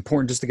it's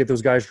important just to get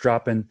those guys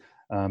dropping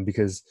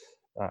because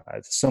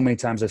so many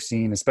times I've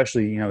seen,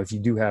 especially, if you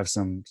do have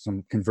some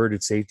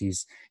converted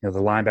safeties, the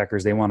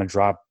linebackers, they want to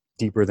drop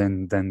deeper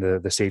than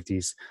the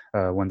safeties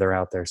when they're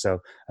out there. So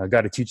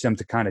got to teach them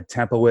to kind of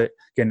tempo it,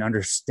 get an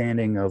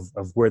understanding of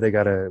where they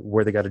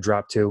gotta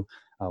drop to.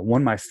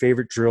 One of my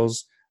favorite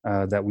drills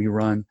that we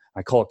run,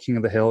 I call it King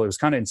of the Hill. It was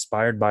kind of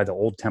inspired by the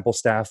old Temple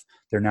staff.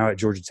 They're now at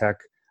Georgia Tech.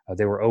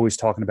 They were always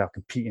talking about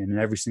competing in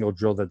every single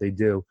drill that they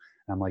do.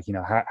 And I'm like,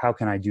 how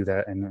can I do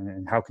that?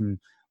 And how can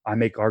I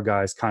make our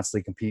guys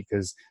constantly compete?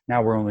 Because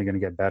now we're only going to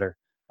get better.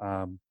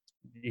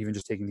 Even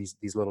just taking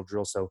these little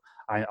drills. So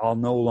I'll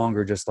no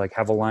longer just like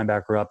have a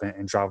linebacker up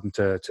and drop them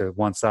to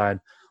one side.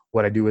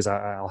 What I do is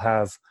I'll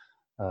have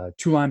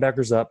two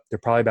linebackers up. They're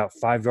probably about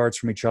 5 yards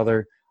from each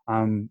other.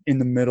 I'm in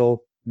the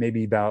middle,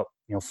 maybe about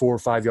 4 or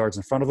 5 yards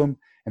in front of them.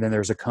 And then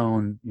there's a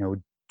cone,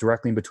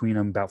 directly in between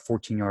them, about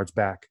 14 yards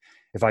back.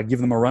 If I give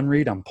them a run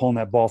read, I'm pulling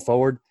that ball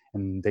forward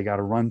and they got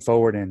to run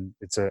forward, and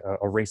it's a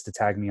race to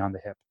tag me on the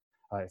hip.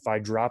 If I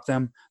drop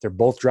them, they're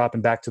both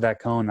dropping back to that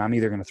cone. I'm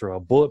either going to throw a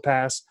bullet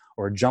pass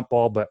or a jump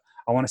ball, but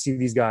I want to see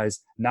these guys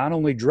not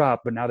only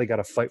drop, but now they got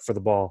to fight for the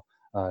ball.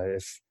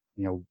 If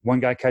one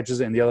guy catches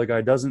it and the other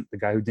guy doesn't, the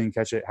guy who didn't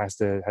catch it has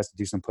to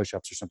do some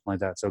push-ups or something like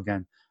that. So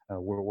again,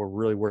 we're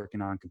really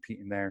working on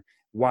competing there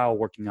while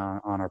working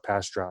on our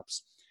pass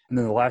drops. And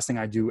then the last thing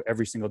I do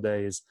every single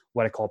day is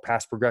what I call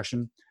pass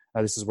progression.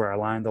 This is where I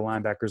line the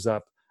linebackers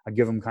up. I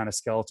give them kind of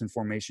skeleton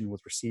formation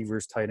with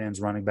receivers, tight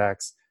ends, running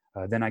backs.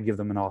 Then I give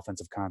them an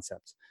offensive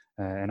concept.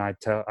 And I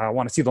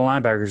want to see the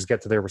linebackers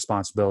get to their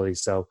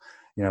responsibilities. So,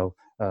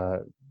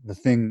 the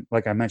thing,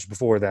 like I mentioned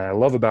before, that I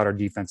love about our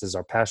defense is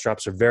our pass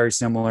drops are very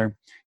similar.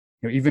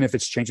 Even if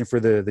it's changing for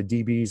the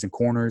DBs and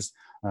corners,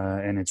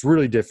 and it's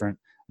really different,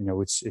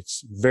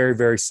 it's very,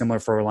 very similar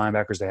for our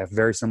linebackers. They have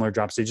very similar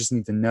drops. They just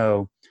need to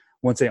know,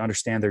 once they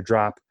understand their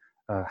drop,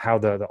 how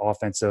the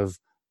offensive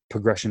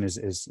progression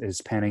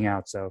is panning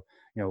out. So,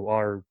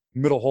 our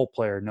middle hole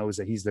player knows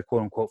that he's the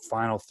quote unquote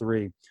final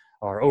 3.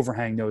 Our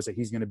overhang knows that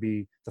he's going to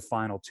be the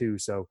final 2.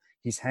 So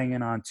he's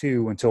hanging on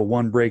 2 until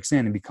 1 breaks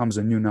in and becomes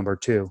a new number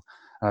 2.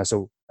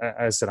 So as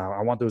I said,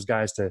 I want those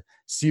guys to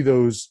see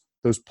those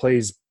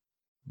plays,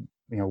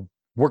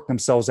 work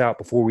themselves out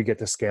before we get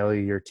to scale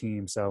your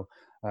team. So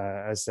as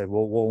I said,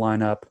 we'll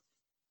line up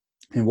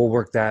and we'll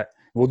work that.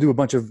 We'll do a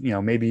bunch of,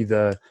 maybe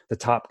the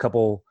top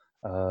couple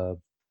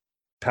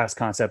pass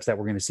concepts that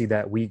we're going to see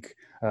that week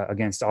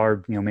against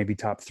our, maybe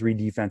top 3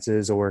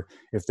 defenses, or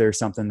if there's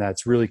something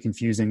that's really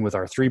confusing with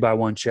our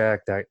 3-by-1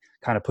 check that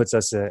kind of puts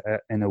us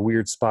in a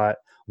weird spot,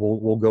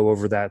 we'll go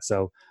over that.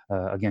 So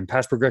again,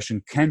 pass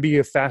progression can be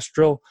a fast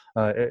drill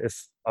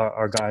if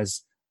our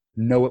guys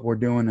know what we're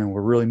doing and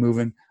we're really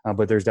moving,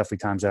 but there's definitely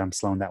times that I'm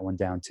slowing that one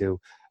down too,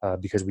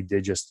 because we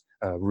did just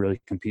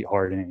really compete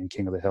hard in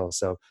King of the Hill.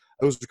 So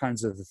those are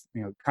kinds of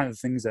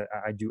things that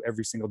I do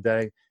every single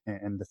day,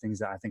 and the things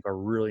that I think are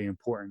really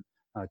important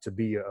to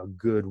be a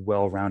good,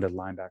 well-rounded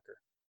linebacker.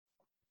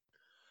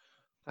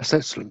 That's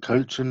excellent,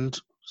 Coach. And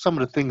some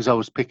of the things I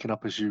was picking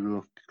up as you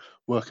were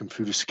working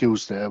through the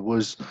skills there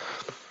was,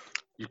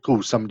 you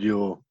call some of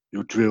your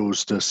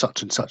drills the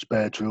such and such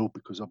bear drill,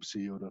 because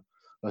obviously you're the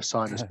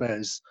assigned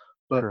bears.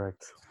 But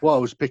correct. What I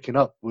was picking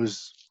up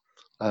was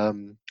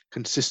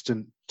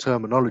consistent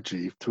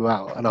terminology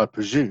throughout, and I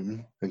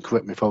presume, and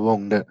correct me if I'm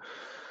wrong,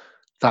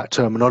 that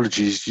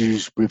terminology is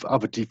used with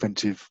other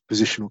defensive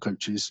positional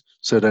coaches,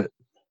 so that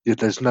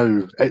there's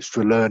no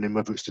extra learning,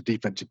 whether it's the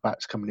defensive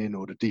backs coming in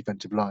or the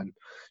defensive line.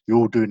 You're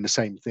all doing the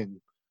same thing.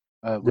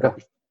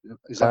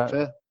 Is that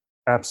fair?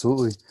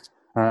 Absolutely.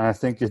 I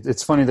think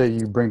it's funny that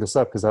you bring this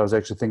up, because I was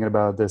actually thinking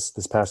about this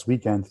past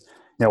weekend.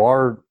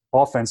 Our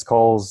offense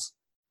calls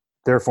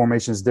their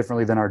formations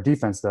differently than our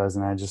defense does,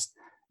 and I just,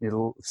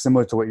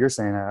 similar to what you're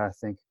saying, I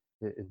think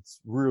it's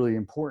really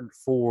important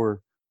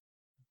for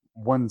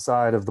one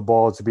side of the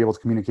ball to be able to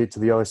communicate to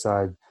the other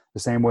side, the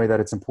same way that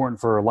it's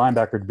important for a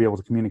linebacker to be able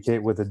to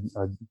communicate with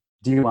a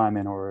D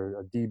lineman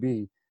or a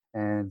DB,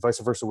 and vice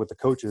versa with the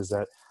coaches,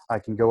 that I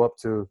can go up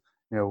to,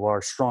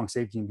 our strong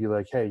safety and be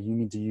like, hey, you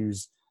need to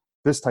use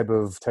this type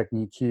of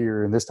technique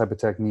here and this type of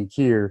technique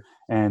here,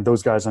 and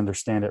those guys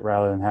understand it,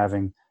 rather than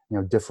having,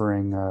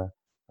 differing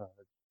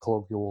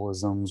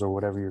colloquialisms or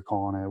whatever you're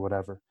calling it,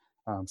 whatever.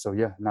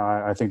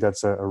 I think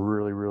that's a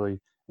really, really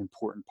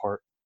important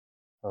part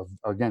of,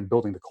 again,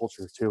 building the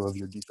culture too of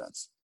your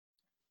defense.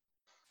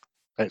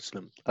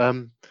 Excellent.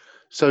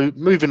 So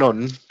moving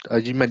on,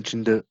 you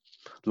mentioned that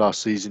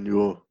last season you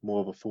were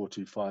more of a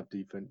 4-2-5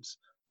 defense.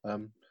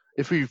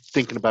 If we're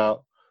thinking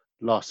about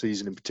last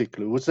season in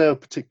particular, was there a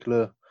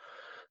particular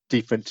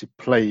defensive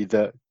play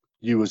that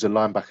you as a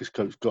linebackers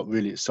coach got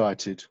really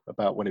excited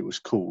about when it was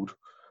called?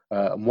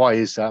 And why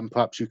is that? And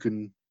perhaps you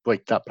can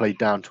break that play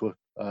down to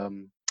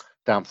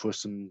down for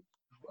us and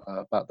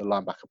about the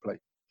linebacker play.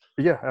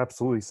 Yeah,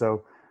 absolutely.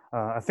 So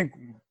I think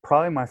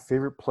probably my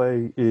favorite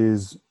play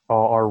is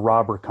our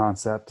robber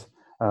concept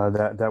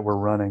that we're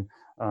running.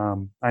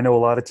 I know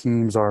a lot of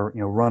teams are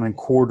running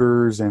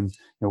quarters and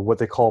what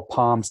they call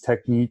palms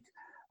technique.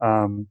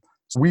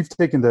 So we've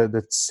taken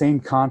the same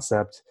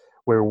concept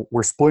where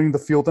we're splitting the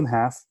field in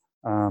half.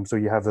 So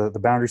you have the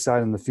boundary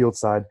side and the field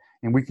side,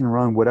 and we can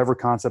run whatever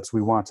concepts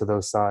we want to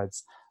those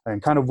sides.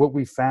 And kind of what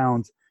we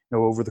found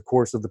over the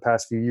course of the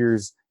past few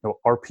years,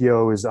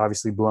 RPO is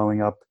obviously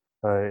blowing up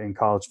in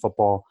college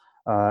football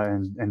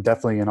and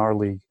definitely in our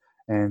league.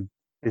 And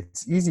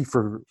it's easy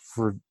for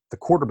the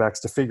quarterbacks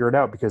to figure it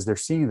out because they're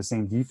seeing the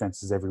same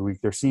defenses every week.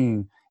 They're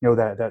seeing,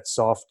 that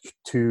soft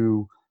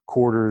two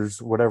quarters,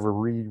 whatever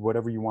read,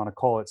 whatever you want to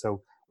call it.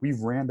 So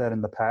we've ran that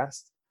in the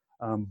past.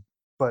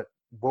 But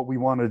what we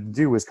wanted to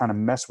do is kind of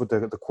mess with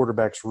the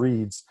quarterback's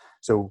reads.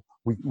 So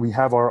we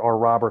have our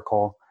robber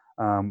call.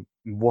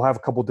 We'll have a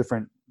couple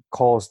different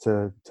calls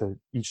to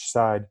each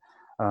side.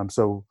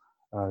 To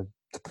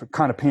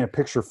kind of paint a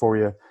picture for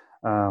you,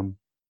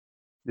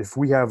 if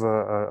we have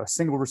a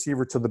single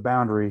receiver to the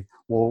boundary,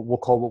 we'll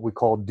call what we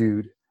call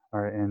dude.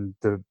 All right, and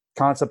the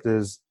concept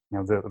is,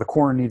 the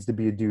corner needs to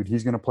be a dude.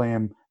 He's going to play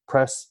him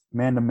press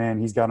man to man.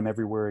 He's got him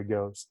everywhere he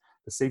goes.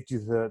 The safety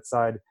to that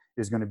side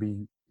is going to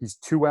be he's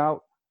 2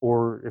 out,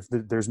 or if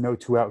there's no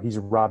 2 out, he's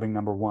robbing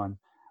number 1.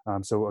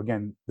 So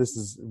again, this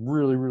is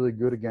really, really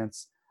good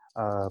against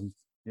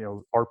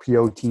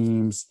RPO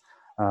teams.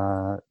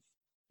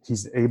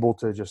 He's able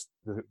to just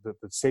the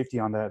safety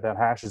on that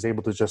hash is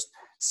able to just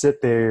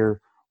sit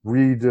there,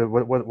 read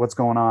what's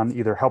going on,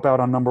 either help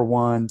out on number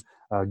 1,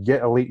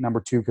 get a late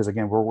number 2, because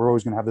again we're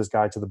always going to have this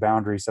guy to the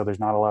boundary, so there's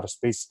not a lot of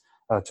space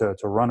to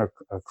run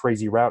a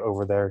crazy route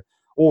over there,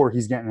 or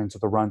he's getting into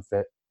the run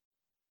fit.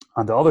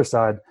 On the other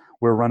side,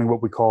 we're running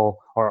what we call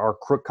our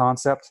crook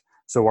concept.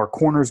 So our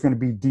corner is going to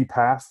be deep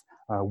half.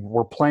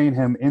 We're playing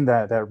him in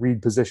that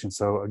read position.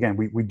 So again,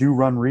 we do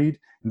run read,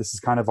 and this is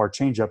kind of our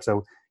change up.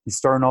 So he's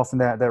starting off in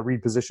that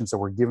read position. So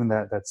we're giving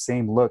that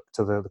same look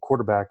to the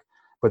quarterback,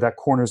 but that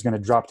corner is going to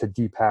drop to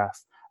deep half.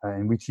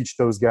 And we teach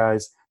those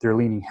guys, they're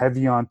leaning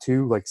heavy on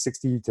 2, like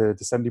 60 to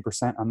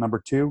 70% on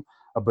number 2,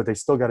 but they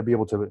still got to be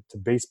able to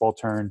baseball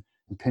turn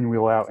and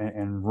pinwheel out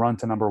and run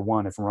to number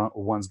 1 if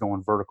one's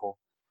going vertical.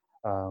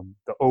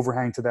 The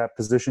overhang to that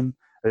position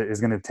is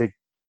going to take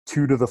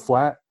 2 to the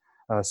flat.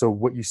 So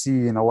what you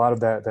see in a lot of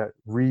that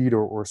read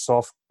or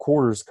soft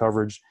quarters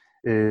coverage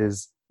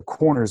is the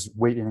corners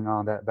waiting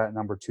on that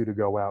number 2 to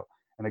go out.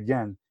 And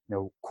again,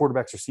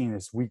 quarterbacks are seeing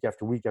this week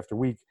after week after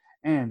week,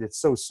 and it's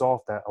so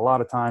soft that a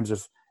lot of times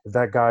if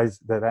that guy's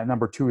that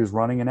number 2 is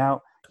running and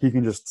out, he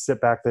can just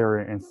sit back there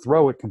and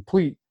throw it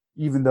complete,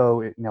 even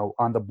though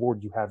on the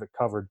board you have it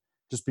covered,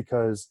 just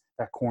because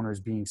that corner is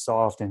being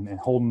soft and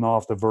holding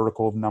off the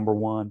vertical of number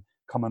 1,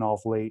 coming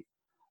off late.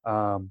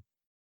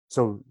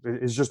 So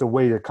it's just a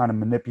way to kind of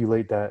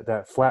manipulate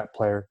that flat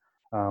player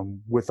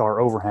with our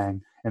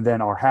overhang. And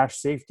then our hash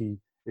safety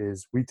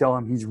is we tell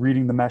him he's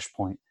reading the mesh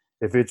point.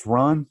 If it's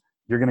run,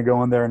 you're going to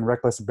go in there and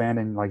reckless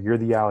abandon like you're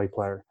the alley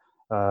player.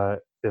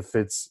 If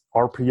it's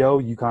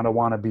RPO, you kind of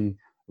want to be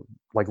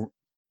like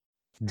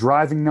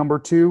driving number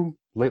 2,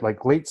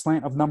 late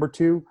slant of number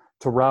 2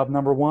 to rob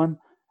number 1.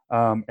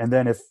 And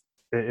then if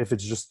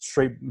it's just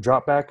straight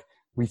drop back,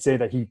 we say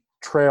that he's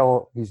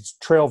trail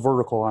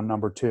vertical on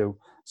number 2.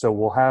 So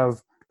we'll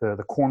have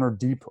the corner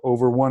deep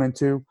over 1 and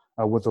 2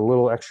 with a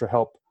little extra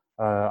help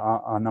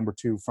on number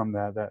 2 from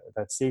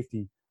that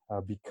safety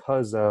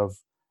because of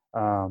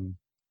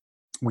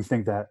we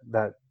think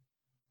that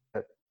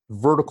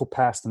vertical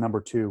pass to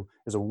number 2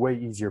 is a way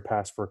easier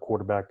pass for a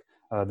quarterback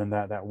than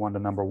that 1 to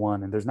number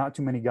 1. And there's not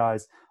too many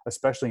guys,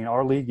 especially in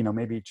our league.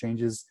 Maybe it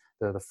changes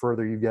the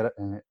further you get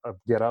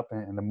up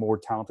and the more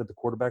talented the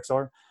quarterbacks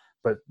are.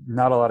 But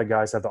not a lot of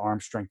guys have the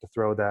arm strength to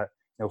throw that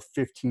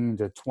 15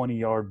 to 20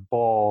 yard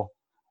ball.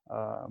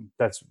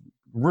 That's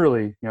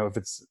really, if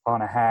it's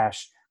on a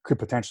hash, could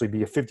potentially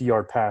be a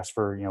 50-yard pass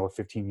for, a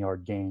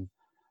 15-yard gain.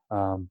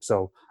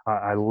 So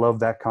I love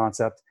that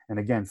concept. And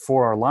again,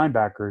 for our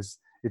linebackers,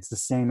 it's the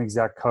same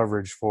exact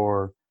coverage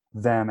for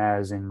them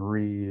as in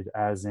read,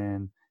 as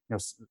in,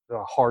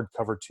 hard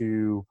cover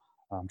 2.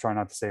 I'm trying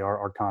not to say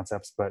our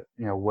concepts, but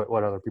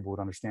what other people would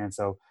understand.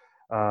 So,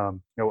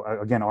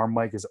 again, our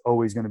Mike is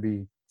always going to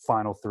be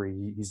final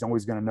 3. He's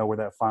always going to know where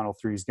that final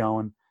 3 is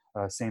going.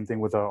 Same thing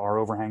with our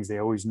overhangs. They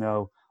always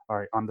know, all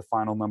right, I'm the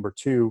final number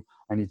 2.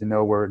 I need to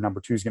know where number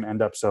 2 is going to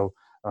end up. So,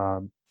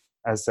 as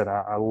I said,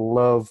 I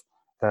love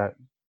that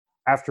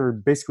after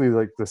basically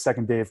like the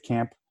second day of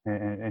camp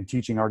and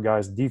teaching our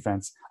guys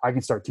defense, I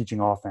can start teaching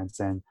offense.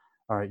 And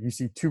All right, you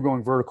see two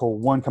going vertical,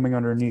 one coming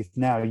underneath.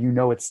 Now you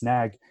know it's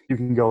snag. You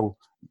can go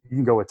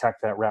attack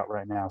that route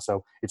right now.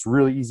 So it's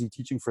really easy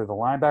teaching for the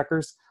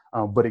linebackers,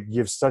 but it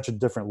gives such a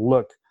different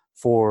look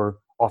for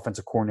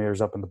offensive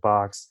coordinators up in the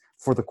box,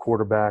 for the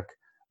quarterback.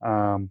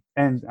 And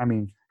I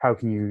mean, how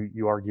can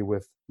you argue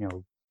with,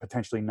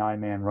 potentially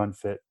 9-man run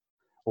fit,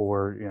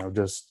 or,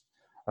 just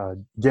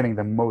getting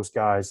the most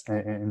guys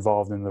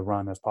involved in the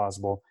run as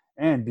possible,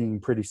 and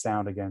being pretty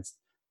sound against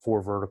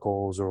 4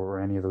 verticals or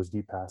any of those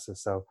deep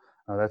passes. So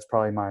that's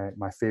probably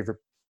my favorite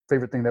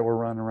thing that we're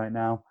running right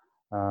now.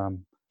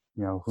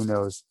 Who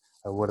knows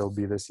what it'll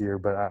be this year,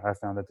 but I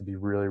found that to be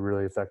really,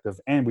 really effective.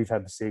 And we've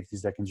had the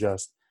safeties that can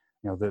just,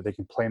 they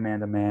can play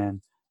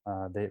man-to-man.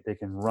 They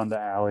can run the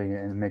alley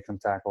and make them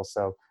tackle.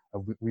 So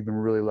we've been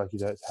really lucky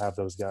to have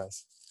those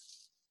guys.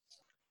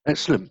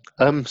 Excellent.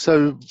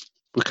 So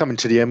we're coming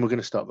to the end. We're going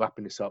to start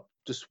wrapping this up.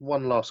 Just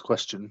one last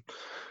question.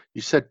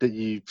 You said that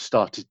you've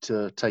started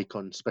to take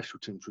on special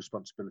teams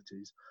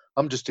responsibilities.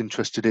 I'm just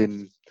interested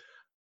in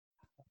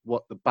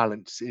what the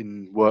balance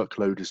in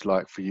workload is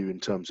like for you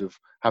in terms of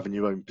having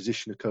your own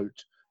position of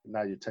coach, and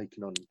now you're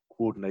taking on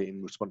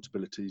coordinating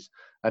responsibilities.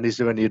 And is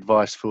there any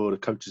advice for the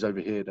coaches over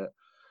here that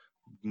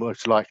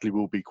most likely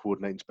will be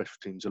coordinating special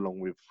teams along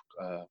with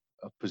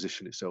a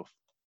position itself?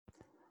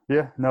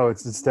 Yeah, no,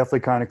 it's definitely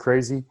kind of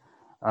crazy.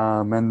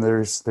 And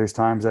there's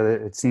times that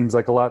it seems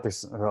like a lot.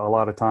 There's a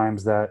lot of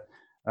times that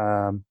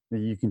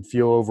you can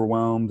feel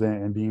overwhelmed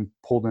and being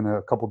pulled in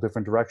a couple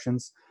different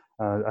directions.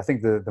 I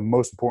think the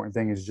most important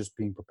thing is just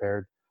being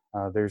prepared.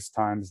 There's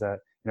times that,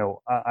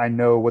 I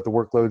know what the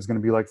workload is going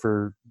to be like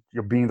for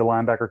being the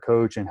linebacker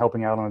coach and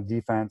helping out on the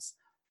defense.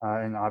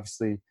 And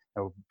obviously,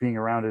 being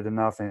around it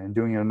enough and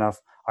doing it enough,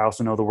 I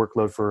also know the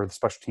workload for the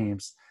special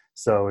teams.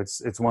 So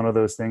it's one of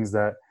those things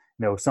that,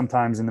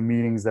 sometimes in the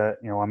meetings that,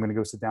 I'm going to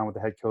go sit down with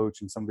the head coach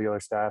and some of the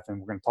other staff,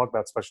 and we're going to talk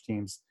about special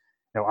teams.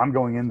 I'm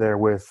going in there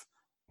with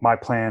my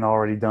plan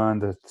already done,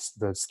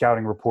 the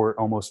scouting report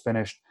almost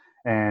finished,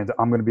 and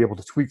I'm going to be able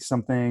to tweak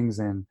some things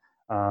and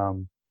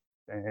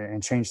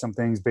change some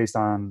things based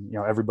on,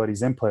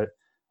 everybody's input.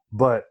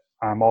 But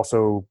I'm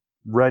also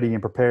ready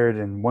and prepared.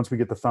 And once we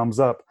get the thumbs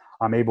up,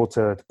 I'm able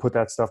to put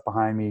that stuff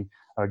behind me,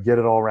 get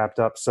it all wrapped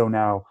up. So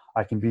now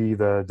I can be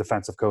the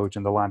defensive coach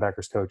and the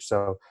linebackers coach.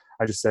 So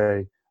I just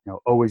say,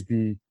 always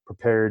be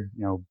prepared,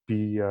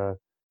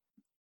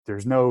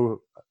 there's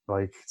no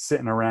like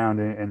sitting around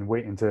and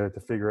waiting to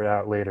figure it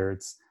out later.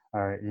 It's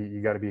all right.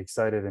 You got to be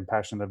excited and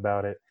passionate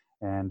about it,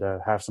 and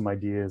have some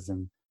ideas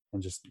and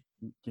just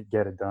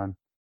get it done.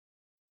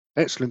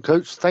 Excellent,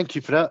 Coach. Thank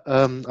you for that.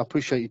 I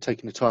appreciate you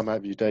taking the time out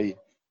of your day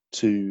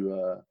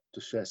to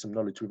share some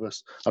knowledge with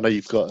us. I know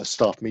you've got a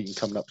staff meeting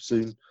coming up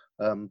soon,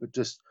 but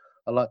just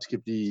I'd like to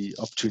give the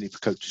opportunity for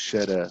coaches to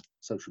share their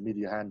social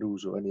media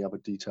handles or any other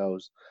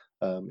details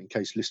in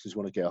case listeners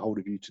want to get a hold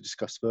of you to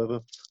discuss further.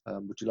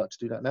 Would you like to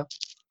do that now?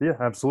 Yeah,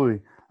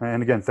 absolutely.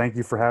 And again, thank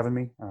you for having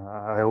me.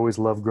 I always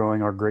love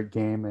growing our great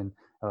game and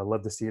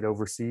love to see it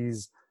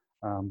overseas.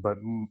 But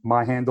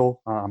my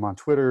handle, I'm on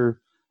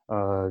Twitter,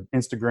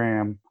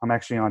 Instagram. I'm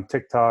actually on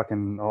TikTok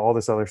and all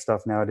this other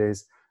stuff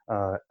nowadays,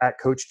 at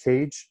Coach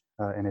Cage,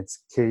 and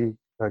it's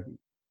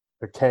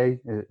a K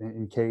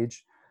in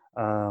Cage.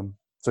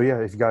 So yeah,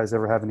 if you guys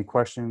ever have any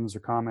questions or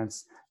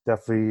comments,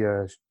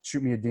 definitely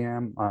shoot me a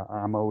DM.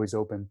 I'm always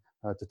open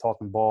to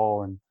talking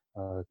ball and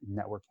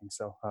networking.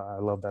 So I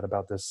love that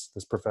about this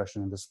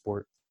profession and this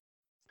sport.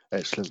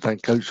 Excellent.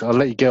 Thank you, Coach. I'll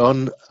let you get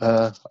on.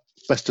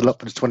 Best of luck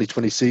for the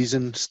 2020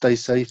 season. Stay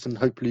safe, and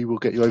hopefully we'll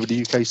get you over to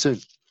the UK soon.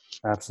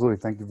 Absolutely.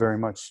 Thank you very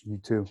much. You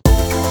too.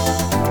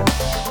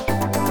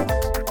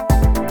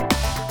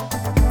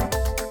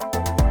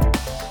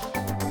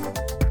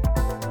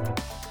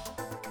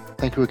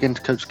 Thank you again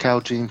to Coach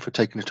Caljean for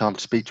taking the time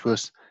to speak to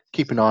us.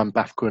 Keep an eye on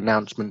BAFCA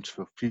announcements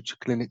for future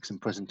clinics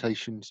and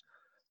presentations,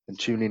 and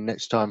tune in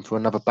next time for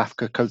another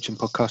BAFCA coaching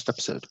podcast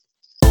episode.